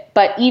little bit.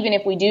 But even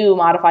if we do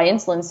modify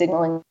insulin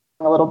signaling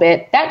a little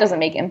bit, that doesn't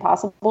make it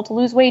impossible to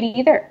lose weight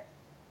either.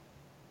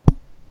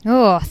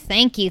 Oh,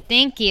 thank you.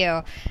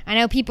 I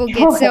know people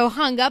get so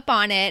hung up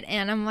on it,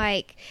 and I'm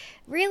like,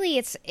 really,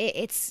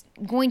 it's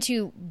going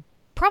to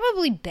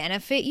probably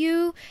benefit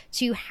you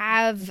to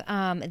have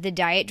the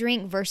diet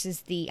drink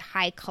versus the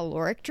high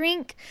caloric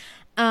drink.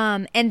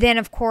 And then,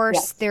 of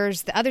course,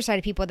 there's the other side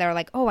of people that are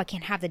like, oh, I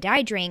can't have the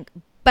diet drink,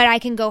 but I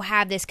can go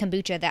have this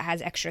kombucha that has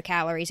extra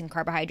calories and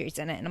carbohydrates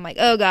in it. And I'm like,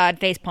 oh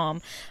God,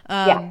 facepalm.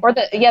 Or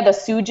the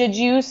suja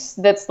juice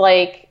that's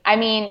like,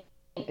 okay,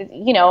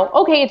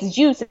 it's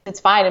juice, it's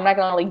fine. I'm not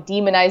going to like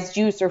demonize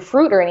juice or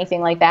fruit or anything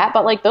like that.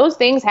 But like those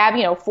things have,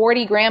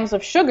 40 grams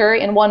of sugar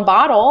in one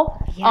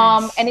bottle.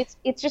 Yes. And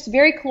it's just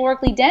very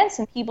calorically dense,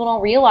 and people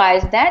don't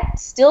realize that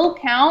still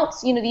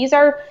counts. These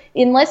are,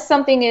 unless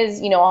something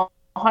is,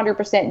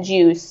 100%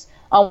 juice,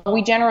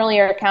 we generally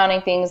are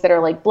counting things that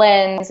are like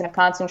blends and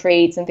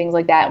concentrates and things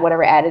like that,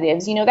 whatever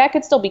additives, that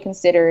could still be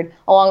considered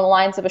along the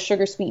lines of a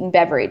sugar sweetened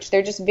beverage.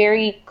 They're just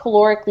very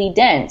calorically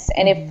dense.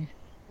 And if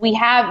we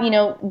have,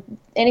 and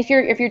if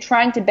you're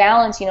trying to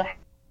balance,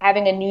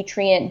 having a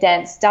nutrient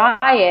dense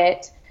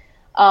diet,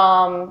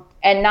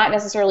 and not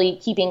necessarily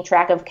keeping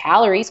track of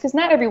calories, because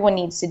not everyone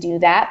needs to do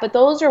that. But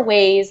those are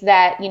ways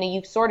that,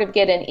 you sort of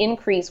get an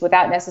increase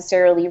without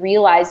necessarily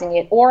realizing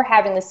it or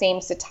having the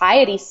same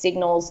satiety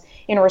signals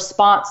in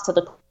response to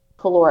the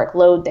caloric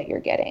load that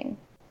you're getting.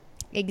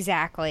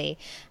 Exactly.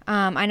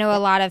 I know a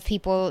lot of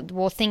people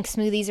will think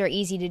smoothies are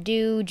easy to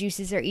do,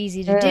 juices are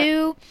easy to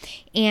do,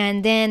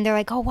 and then they're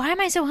like, oh, why am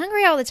I so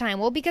hungry all the time?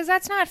 Well, because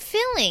that's not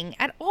filling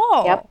at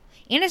all. Yep.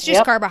 And it's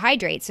just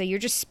carbohydrates. So you're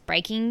just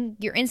spiking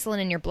your insulin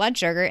and your blood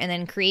sugar and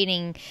then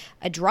creating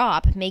a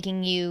drop,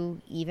 making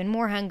you even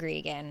more hungry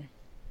again.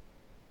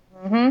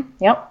 Mm-hmm.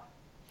 Yep.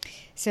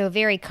 So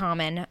very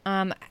common.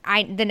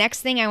 The next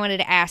thing I wanted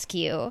to ask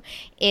you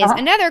is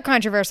another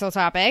controversial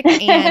topic.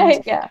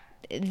 And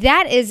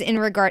that is in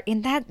regard,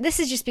 and that this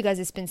is just because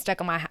it's been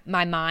stuck on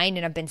my mind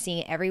and I've been seeing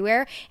it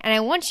everywhere. And I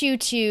want you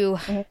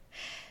to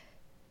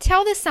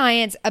tell the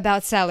science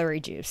about celery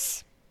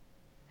juice.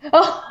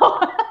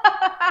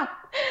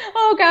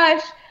 Oh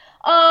gosh.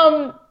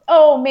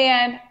 Oh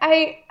man,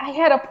 I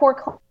had a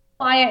poor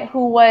client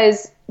who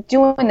was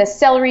doing the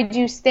celery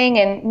juice thing,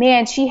 and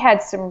man, she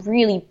had some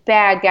really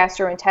bad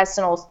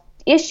gastrointestinal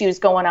issues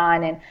going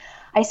on. And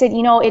I said,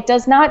 it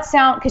does not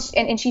sound,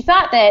 and she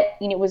thought that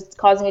it was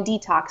causing a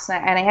detox,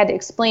 and I had to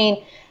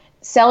explain,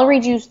 celery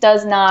juice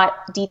does not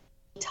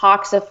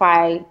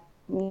detoxify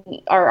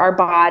our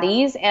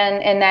bodies,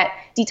 and that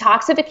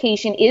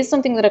detoxification is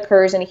something that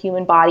occurs in a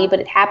human body, but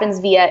it happens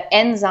via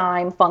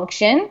enzyme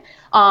function.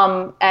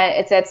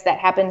 That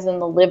happens in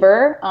the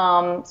liver.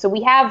 So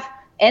we have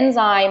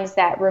enzymes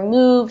that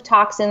remove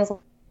toxins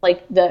or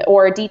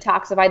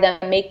detoxify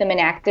them, make them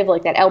inactive,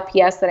 like that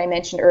LPS that I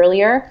mentioned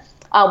earlier.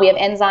 We have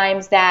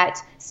enzymes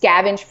that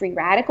scavenge free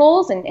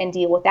radicals and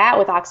deal with that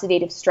with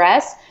oxidative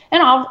stress.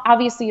 And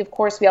obviously, of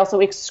course, we also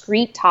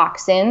excrete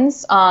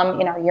toxins in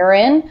our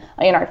urine,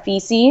 in our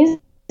feces.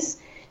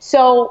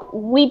 So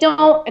we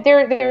don't,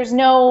 there's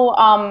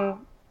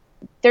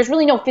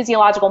really no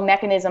physiological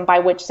mechanism by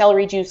which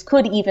celery juice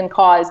could even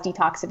cause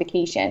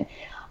detoxification.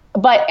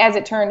 But as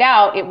it turned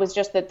out, it was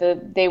just that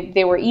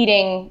they were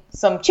eating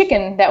some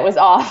chicken that was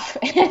off,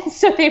 and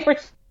so they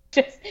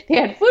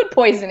had food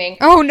poisoning.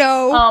 Oh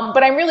no.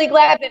 But I'm really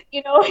glad that,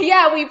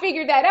 we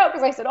figured that out,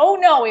 because I said, oh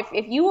no,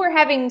 if you were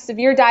having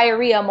severe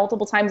diarrhea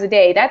multiple times a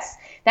day,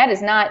 that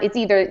is not, it's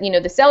either,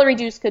 the celery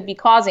juice could be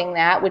causing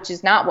that, which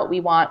is not what we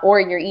want, or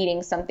you're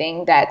eating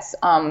something that's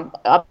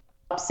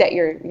upset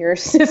your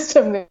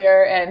system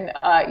there. And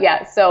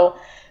so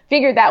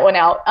figured that one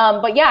out.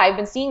 But yeah, I've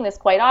been seeing this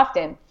quite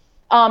often.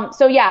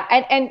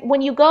 And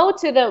when you go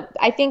to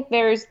I think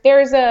there's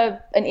an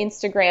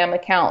Instagram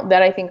account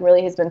that I think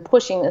really has been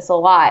pushing this a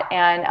lot,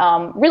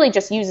 and really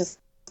just uses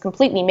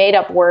completely made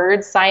up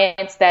words,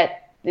 science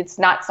that it's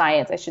not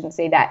science, I shouldn't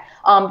say that,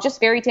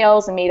 just fairy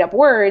tales and made up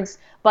words,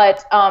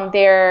 but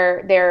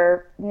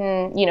they're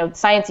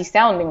sciencey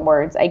sounding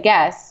words, I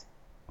guess.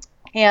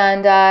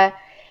 And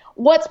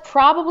what's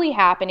probably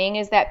happening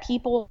is that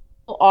people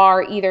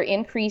are either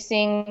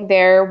increasing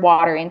their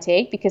water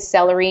intake, because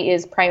celery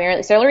is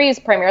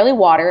primarily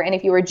water, and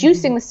if you were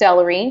juicing the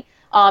celery,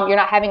 you're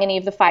not having any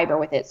of the fiber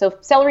with it. So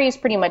celery is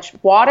pretty much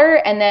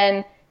water and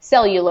then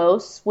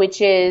cellulose, which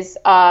is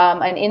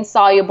an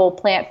insoluble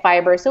plant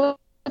fiber. So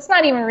it's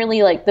not even really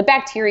the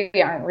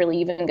bacteria aren't really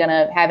even going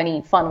to have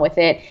any fun with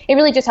it. It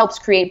really just helps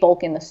create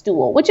bulk in the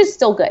stool, which is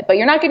still good, but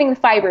you're not getting the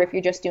fiber if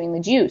you're just doing the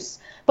juice.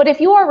 But if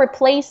you are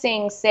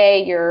replacing,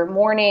 say, your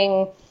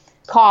morning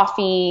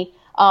coffee,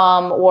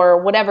 or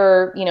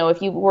whatever,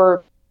 if you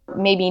were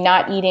maybe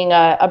not eating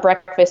a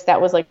breakfast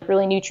that was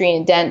really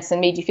nutrient dense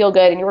and made you feel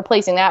good, and you're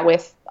replacing that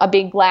with a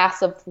big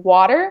glass of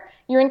water,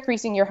 you're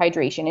increasing your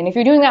hydration. And if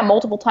you're doing that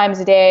multiple times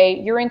a day,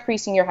 you're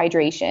increasing your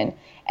hydration.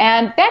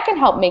 And that can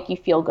help make you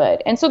feel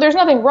good. And so there's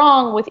nothing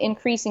wrong with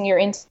increasing your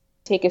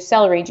intake of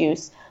celery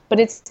juice,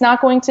 but it's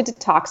not going to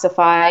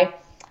detoxify.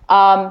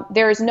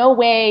 There is no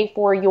way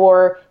for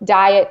your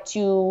diet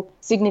to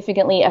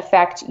significantly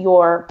affect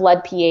your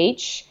blood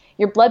pH.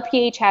 Your blood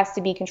pH has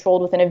to be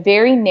controlled within a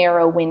very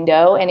narrow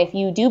window, and if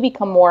you do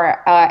become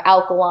more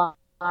alkaline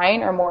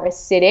or more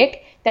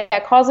acidic,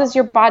 that causes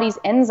your body's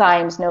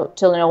enzymes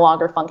to no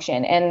longer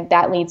function, and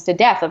that leads to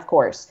death, of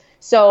course.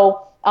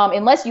 So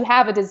unless you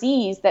have a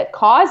disease that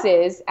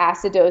causes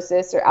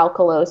acidosis or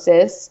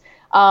alkalosis,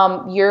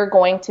 you're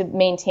going to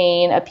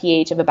maintain a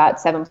pH of about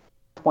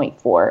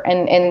 7.4,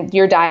 and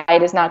your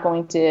diet is not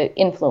going to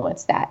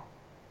influence that.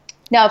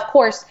 Now, of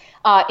course,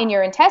 in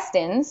your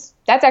intestines,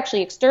 that's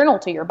actually external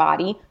to your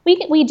body.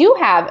 We do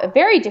have a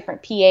very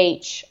different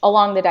pH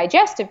along the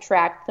digestive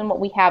tract than what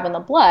we have in the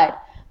blood,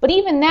 but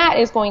even that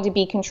is going to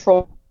be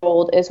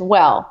controlled as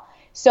well.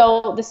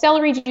 So the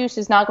celery juice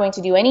is not going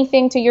to do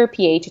anything to your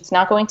pH. It's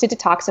not going to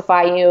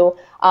detoxify you.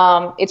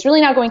 It's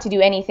really not going to do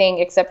anything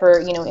except for,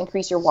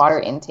 increase your water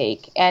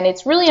intake. And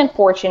it's really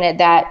unfortunate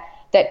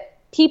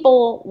that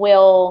people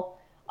will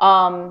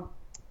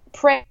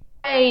prey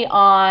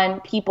on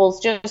people's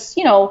just,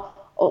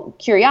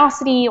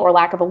 curiosity or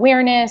lack of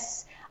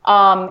awareness,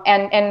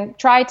 and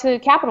try to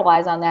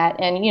capitalize on that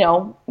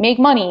and, make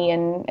money.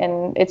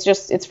 And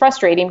it's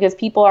frustrating because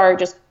people are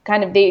just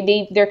kind of,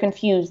 they're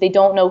confused. They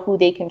don't know who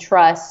they can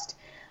trust.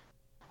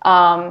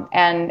 And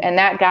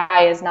that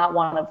guy is not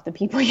one of the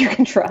people you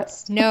can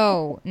trust.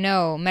 No,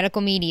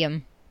 medical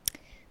medium.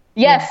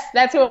 Yes,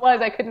 that's who it was.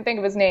 I couldn't think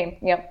of his name.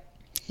 Yep.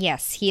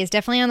 Yes, he is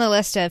definitely on the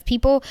list of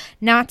people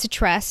not to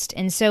trust,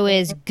 and so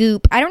is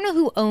Goop. I don't know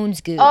who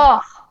owns Goop. Oh,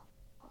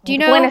 do you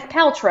know? Gwyneth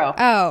Paltrow.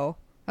 Oh,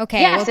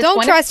 okay. Yes, well,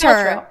 don't trust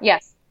her.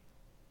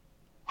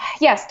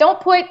 Yes, don't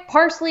put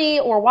parsley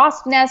or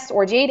wasp nest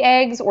or jade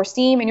eggs or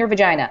steam in your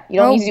vagina. You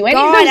don't need to do any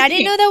of those things. I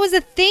didn't know that was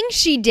a thing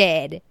she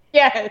did.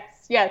 Yes.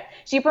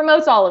 She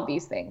promotes all of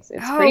these things.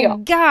 It's pretty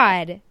awesome.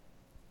 God.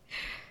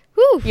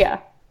 Whew. Yeah.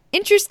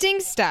 Interesting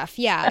stuff.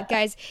 Yeah,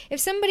 guys,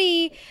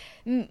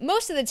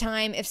 most of the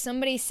time, if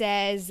somebody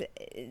says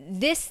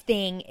this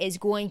thing is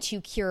going to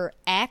cure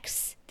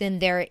X, then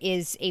there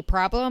is a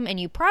problem, and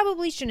you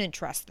probably shouldn't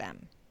trust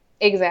them.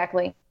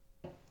 Exactly.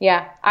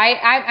 Yeah.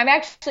 I'm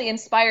actually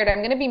inspired. I'm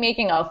going to be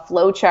making a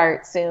flow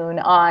chart soon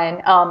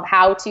on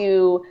how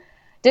to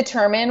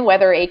determine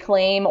whether a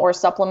claim or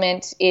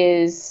supplement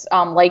is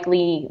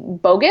likely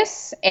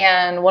bogus.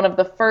 And one of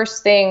the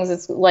first things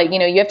is like,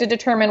 you have to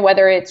determine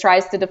whether it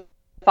tries to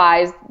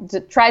defy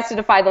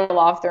the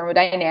law of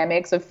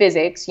thermodynamics, of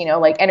physics,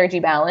 like energy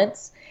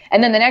balance.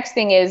 And then the next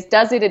thing is,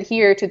 does it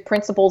adhere to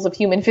principles of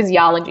human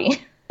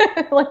physiology?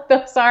 Like,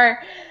 those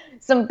are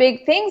some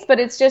big things, but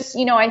it's just,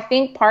 I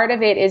think part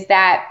of it is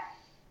that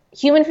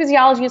human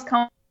physiology is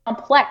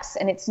complex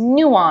and it's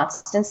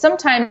nuanced, and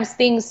sometimes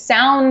things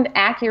sound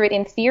accurate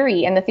in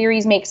theory and the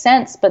theories make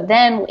sense, but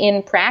then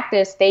in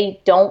practice they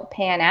don't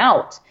pan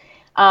out.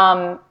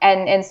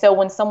 And so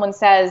when someone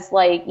says,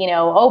 like,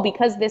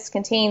 because this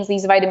contains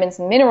these vitamins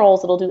and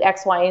minerals, it'll do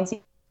X, Y, and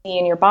Z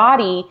in your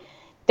body,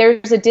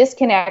 there's a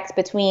disconnect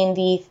between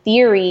the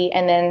theory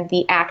and then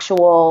the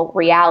actual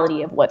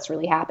reality of what's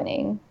really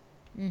happening.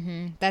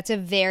 Mm-hmm. That's a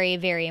very,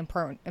 very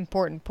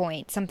important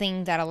point,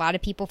 something that a lot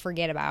of people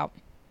forget about.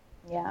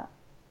 Yeah.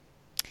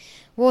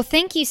 Well,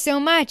 thank you so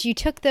much. You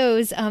took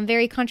those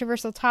very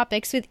controversial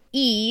topics with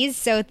ease,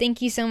 so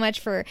thank you so much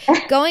for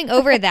going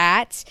over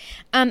that.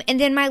 And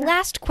then my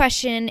last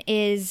question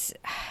is,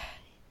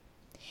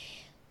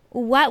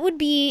 what would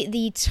be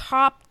the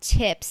top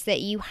tips that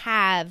you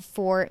have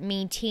for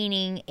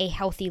maintaining a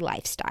healthy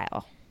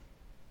lifestyle?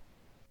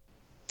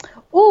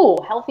 Ooh,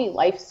 healthy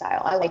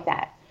lifestyle. I like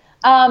that.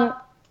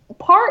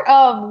 Part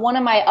of one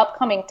of my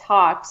upcoming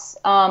talks,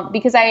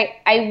 because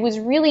I was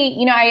really,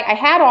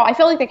 I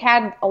felt like I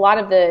had a lot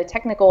of the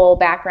technical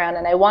background,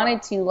 and I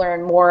wanted to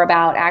learn more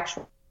about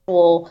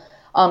actual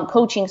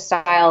coaching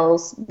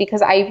styles,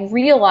 because I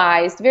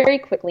realized very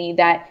quickly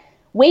that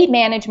weight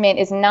management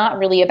is not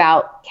really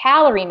about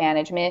calorie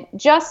management,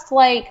 just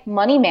like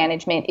money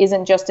management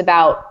isn't just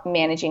about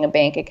managing a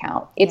bank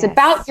account. It's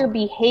about your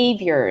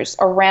behaviors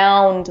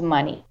around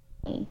money.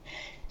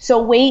 So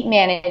weight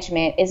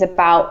management is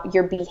about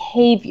your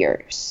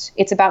behaviors.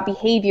 It's about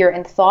behavior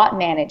and thought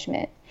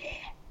management.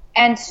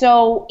 And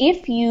so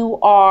if you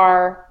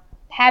are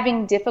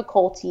having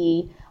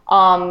difficulty,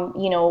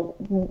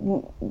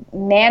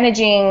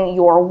 managing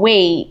your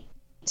weight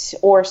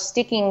or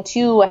sticking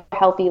to a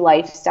healthy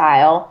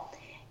lifestyle,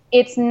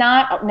 it's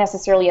not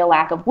necessarily a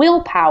lack of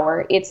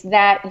willpower. It's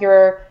that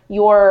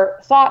your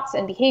thoughts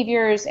and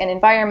behaviors and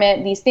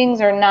environment, these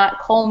things are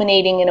not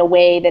culminating in a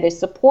way that is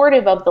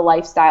supportive of the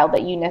lifestyle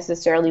that you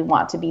necessarily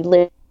want to be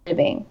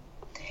living.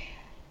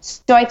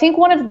 So I think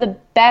one of the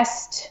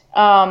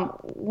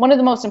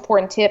most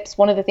important tips,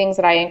 one of the things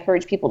that I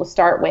encourage people to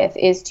start with,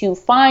 is to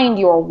find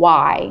your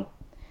why.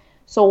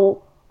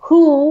 So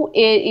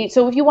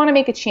if you want to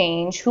make a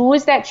change, who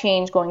is that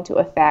change going to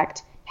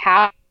affect?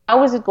 How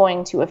is it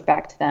going to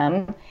affect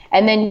them?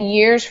 And then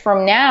years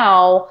from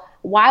now,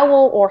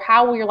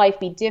 how will your life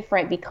be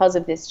different because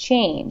of this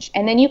change?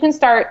 And then you can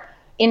start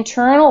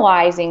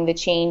internalizing the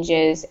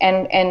changes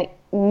and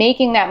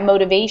making that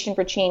motivation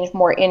for change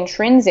more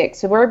intrinsic,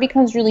 so where it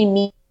becomes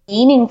really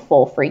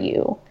meaningful for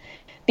you.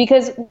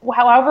 Because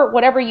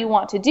whatever you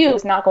want to do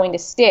is not going to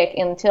stick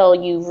until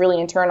you've really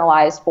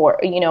internalized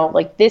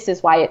this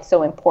is why it's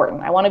so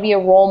important. I want to be a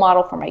role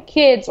model for my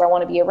kids, or I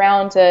want to be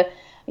around to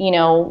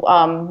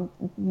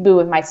be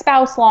with my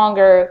spouse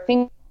longer,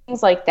 things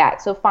like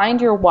that. So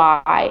find your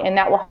why, and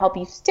that will help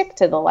you stick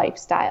to the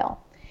lifestyle.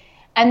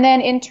 And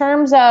then in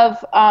terms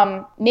of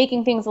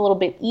making things a little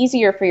bit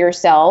easier for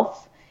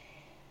yourself,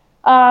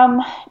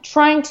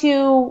 trying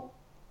to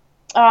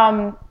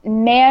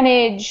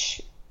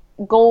manage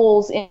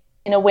goals in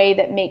a way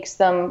that makes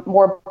them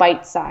more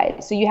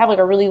bite-sized. So you have like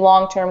a really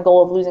long-term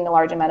goal of losing a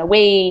large amount of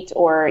weight,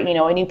 or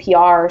a new PR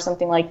or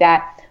something like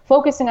that.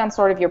 Focusing on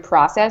sort of your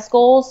process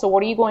goals. So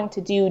what are you going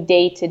to do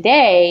day to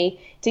day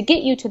to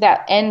get you to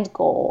that end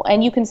goal?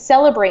 And you can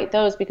celebrate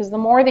those, because the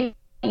more that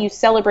you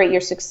celebrate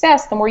your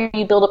success, the more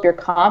you build up your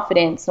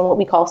confidence and what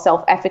we call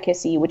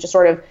self-efficacy, which is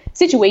sort of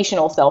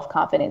situational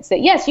self-confidence,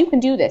 that yes, you can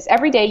do this.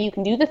 Every day you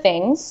can do the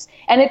things,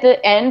 and at the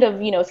end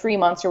of 3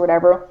 months or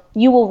whatever,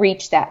 you will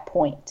reach that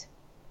point.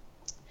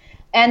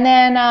 And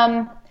then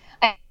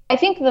I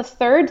think the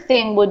third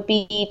thing would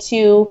be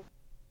to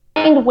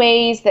find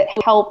ways that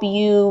help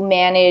you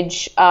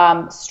manage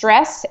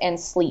stress and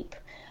sleep,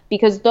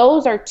 because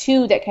those are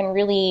two that can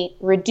really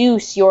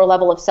reduce your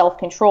level of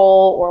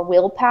self-control or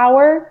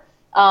willpower.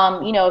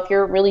 If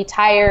you're really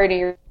tired or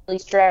you're really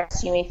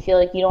stressed, you may feel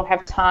like you don't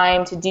have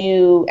time to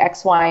do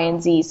X, Y,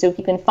 and Z. So if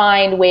you can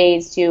find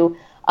ways to,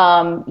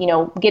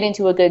 get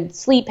into a good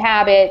sleep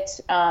habit,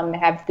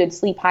 have good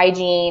sleep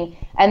hygiene,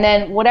 and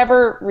then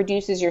whatever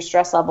reduces your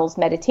stress levels,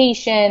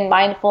 meditation,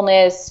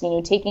 mindfulness,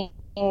 taking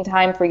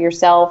time for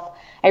yourself.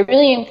 I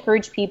really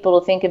encourage people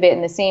to think of it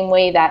in the same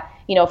way that,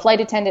 a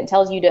flight attendant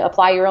tells you to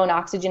apply your own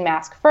oxygen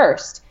mask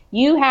first.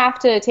 You have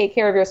to take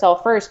care of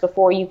yourself first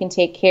before you can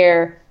take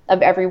care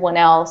of everyone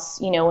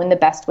else, in the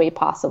best way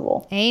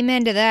possible.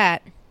 Amen to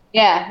that.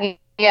 Yeah.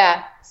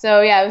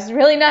 So it was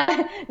really not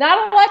a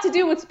lot to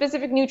do with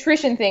specific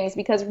nutrition things,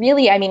 because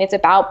really, it's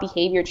about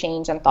behavior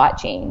change and thought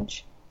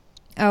change.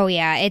 Oh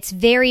yeah, it's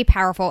very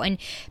powerful, and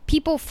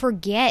people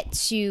forget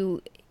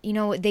to,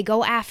 they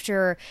go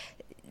after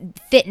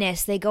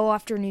fitness, they go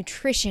after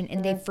nutrition,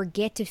 and they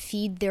forget to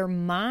feed their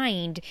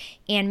mind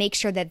and make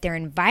sure that their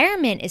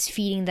environment is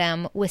feeding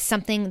them with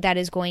something that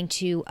is going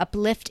to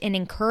uplift and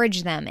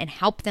encourage them and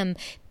help them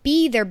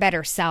be their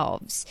better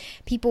selves.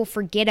 People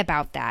forget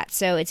about that.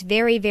 So it's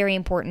very, very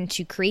important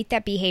to create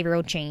that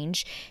behavioral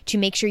change, to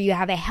make sure you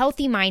have a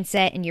healthy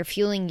mindset and you're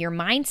fueling your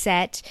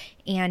mindset,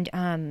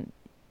 and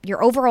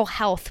your overall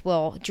health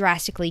will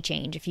drastically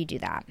change if you do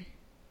that.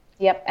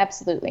 Yep,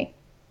 absolutely.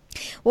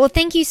 Well,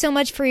 thank you so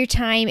much for your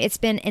time. It's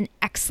been an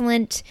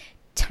excellent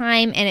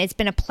time, and it's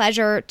been a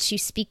pleasure to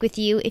speak with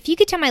you. If you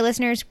could tell my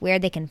listeners where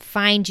they can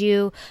find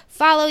you,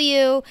 follow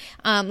you,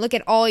 look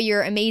at all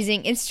your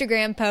amazing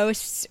Instagram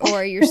posts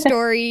or your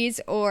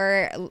stories,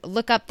 or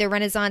look up the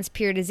Renaissance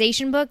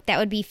Periodization book, that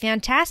would be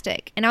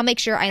fantastic. And I'll make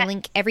sure I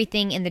link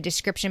everything in the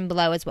description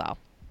below as well.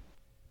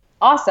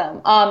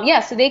 Awesome.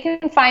 So they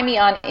can find me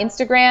on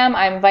Instagram.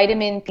 I'm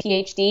Vitamin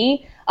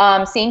PhD.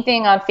 Same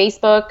thing on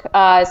Facebook.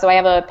 So I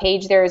have a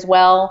page there as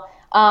well.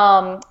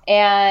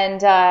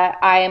 And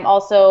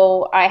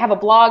I have a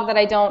blog that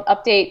I don't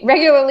update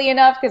regularly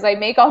enough because I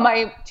make all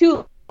my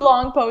too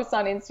long posts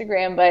on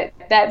Instagram, but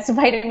that's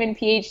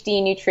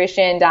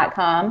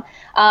vitaminphdnutrition.com.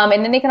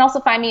 And then they can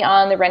also find me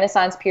on the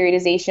Renaissance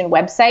Periodization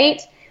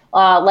website.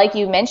 Like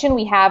you mentioned,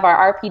 we have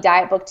our RP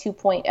Diet Book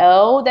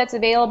 2.0 that's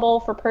available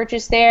for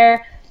purchase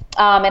there.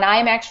 And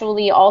I'm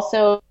actually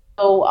also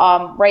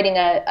writing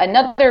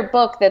another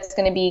book that's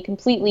going to be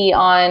completely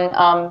on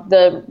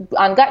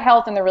gut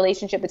health and the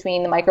relationship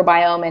between the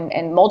microbiome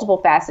and multiple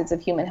facets of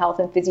human health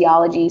and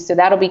physiology. So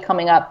that'll be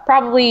coming up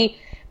probably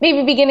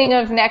maybe beginning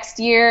of next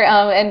year,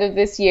 end of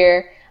this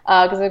year,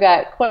 because I've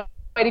got quite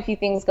a few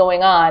things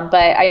going on.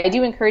 But I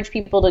do encourage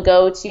people to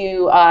go to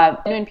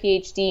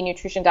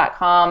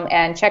vitaminphdnutrition.com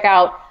and check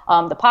out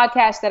the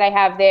podcast that I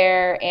have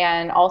there,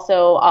 and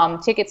also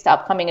tickets to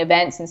upcoming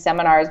events and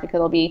seminars,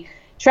 because I'll be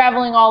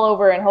traveling all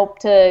over and hope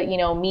to,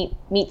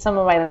 meet some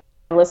of my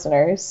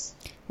listeners.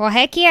 Well,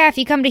 heck yeah. If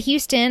you come to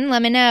Houston,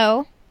 let me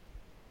know.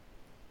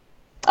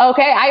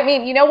 Okay. I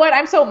mean, you know what?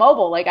 I'm so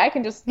mobile. Like, I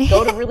can just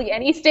go to really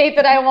any state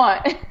that I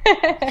want.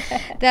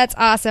 That's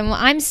awesome. Well,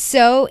 I'm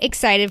so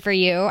excited for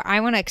you.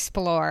 I want to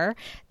explore.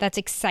 That's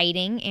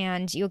exciting.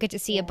 And you'll get to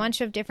see a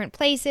bunch of different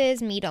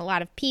places, meet a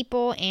lot of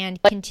people, and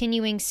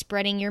continuing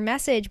spreading your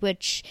message,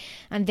 which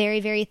I'm very,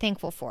 very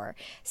thankful for.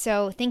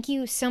 So thank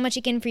you so much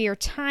again for your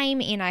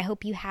time, and I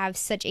hope you have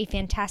such a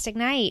fantastic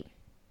night.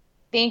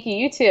 Thank you.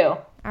 You too.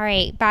 All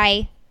right.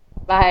 Bye.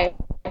 Bye.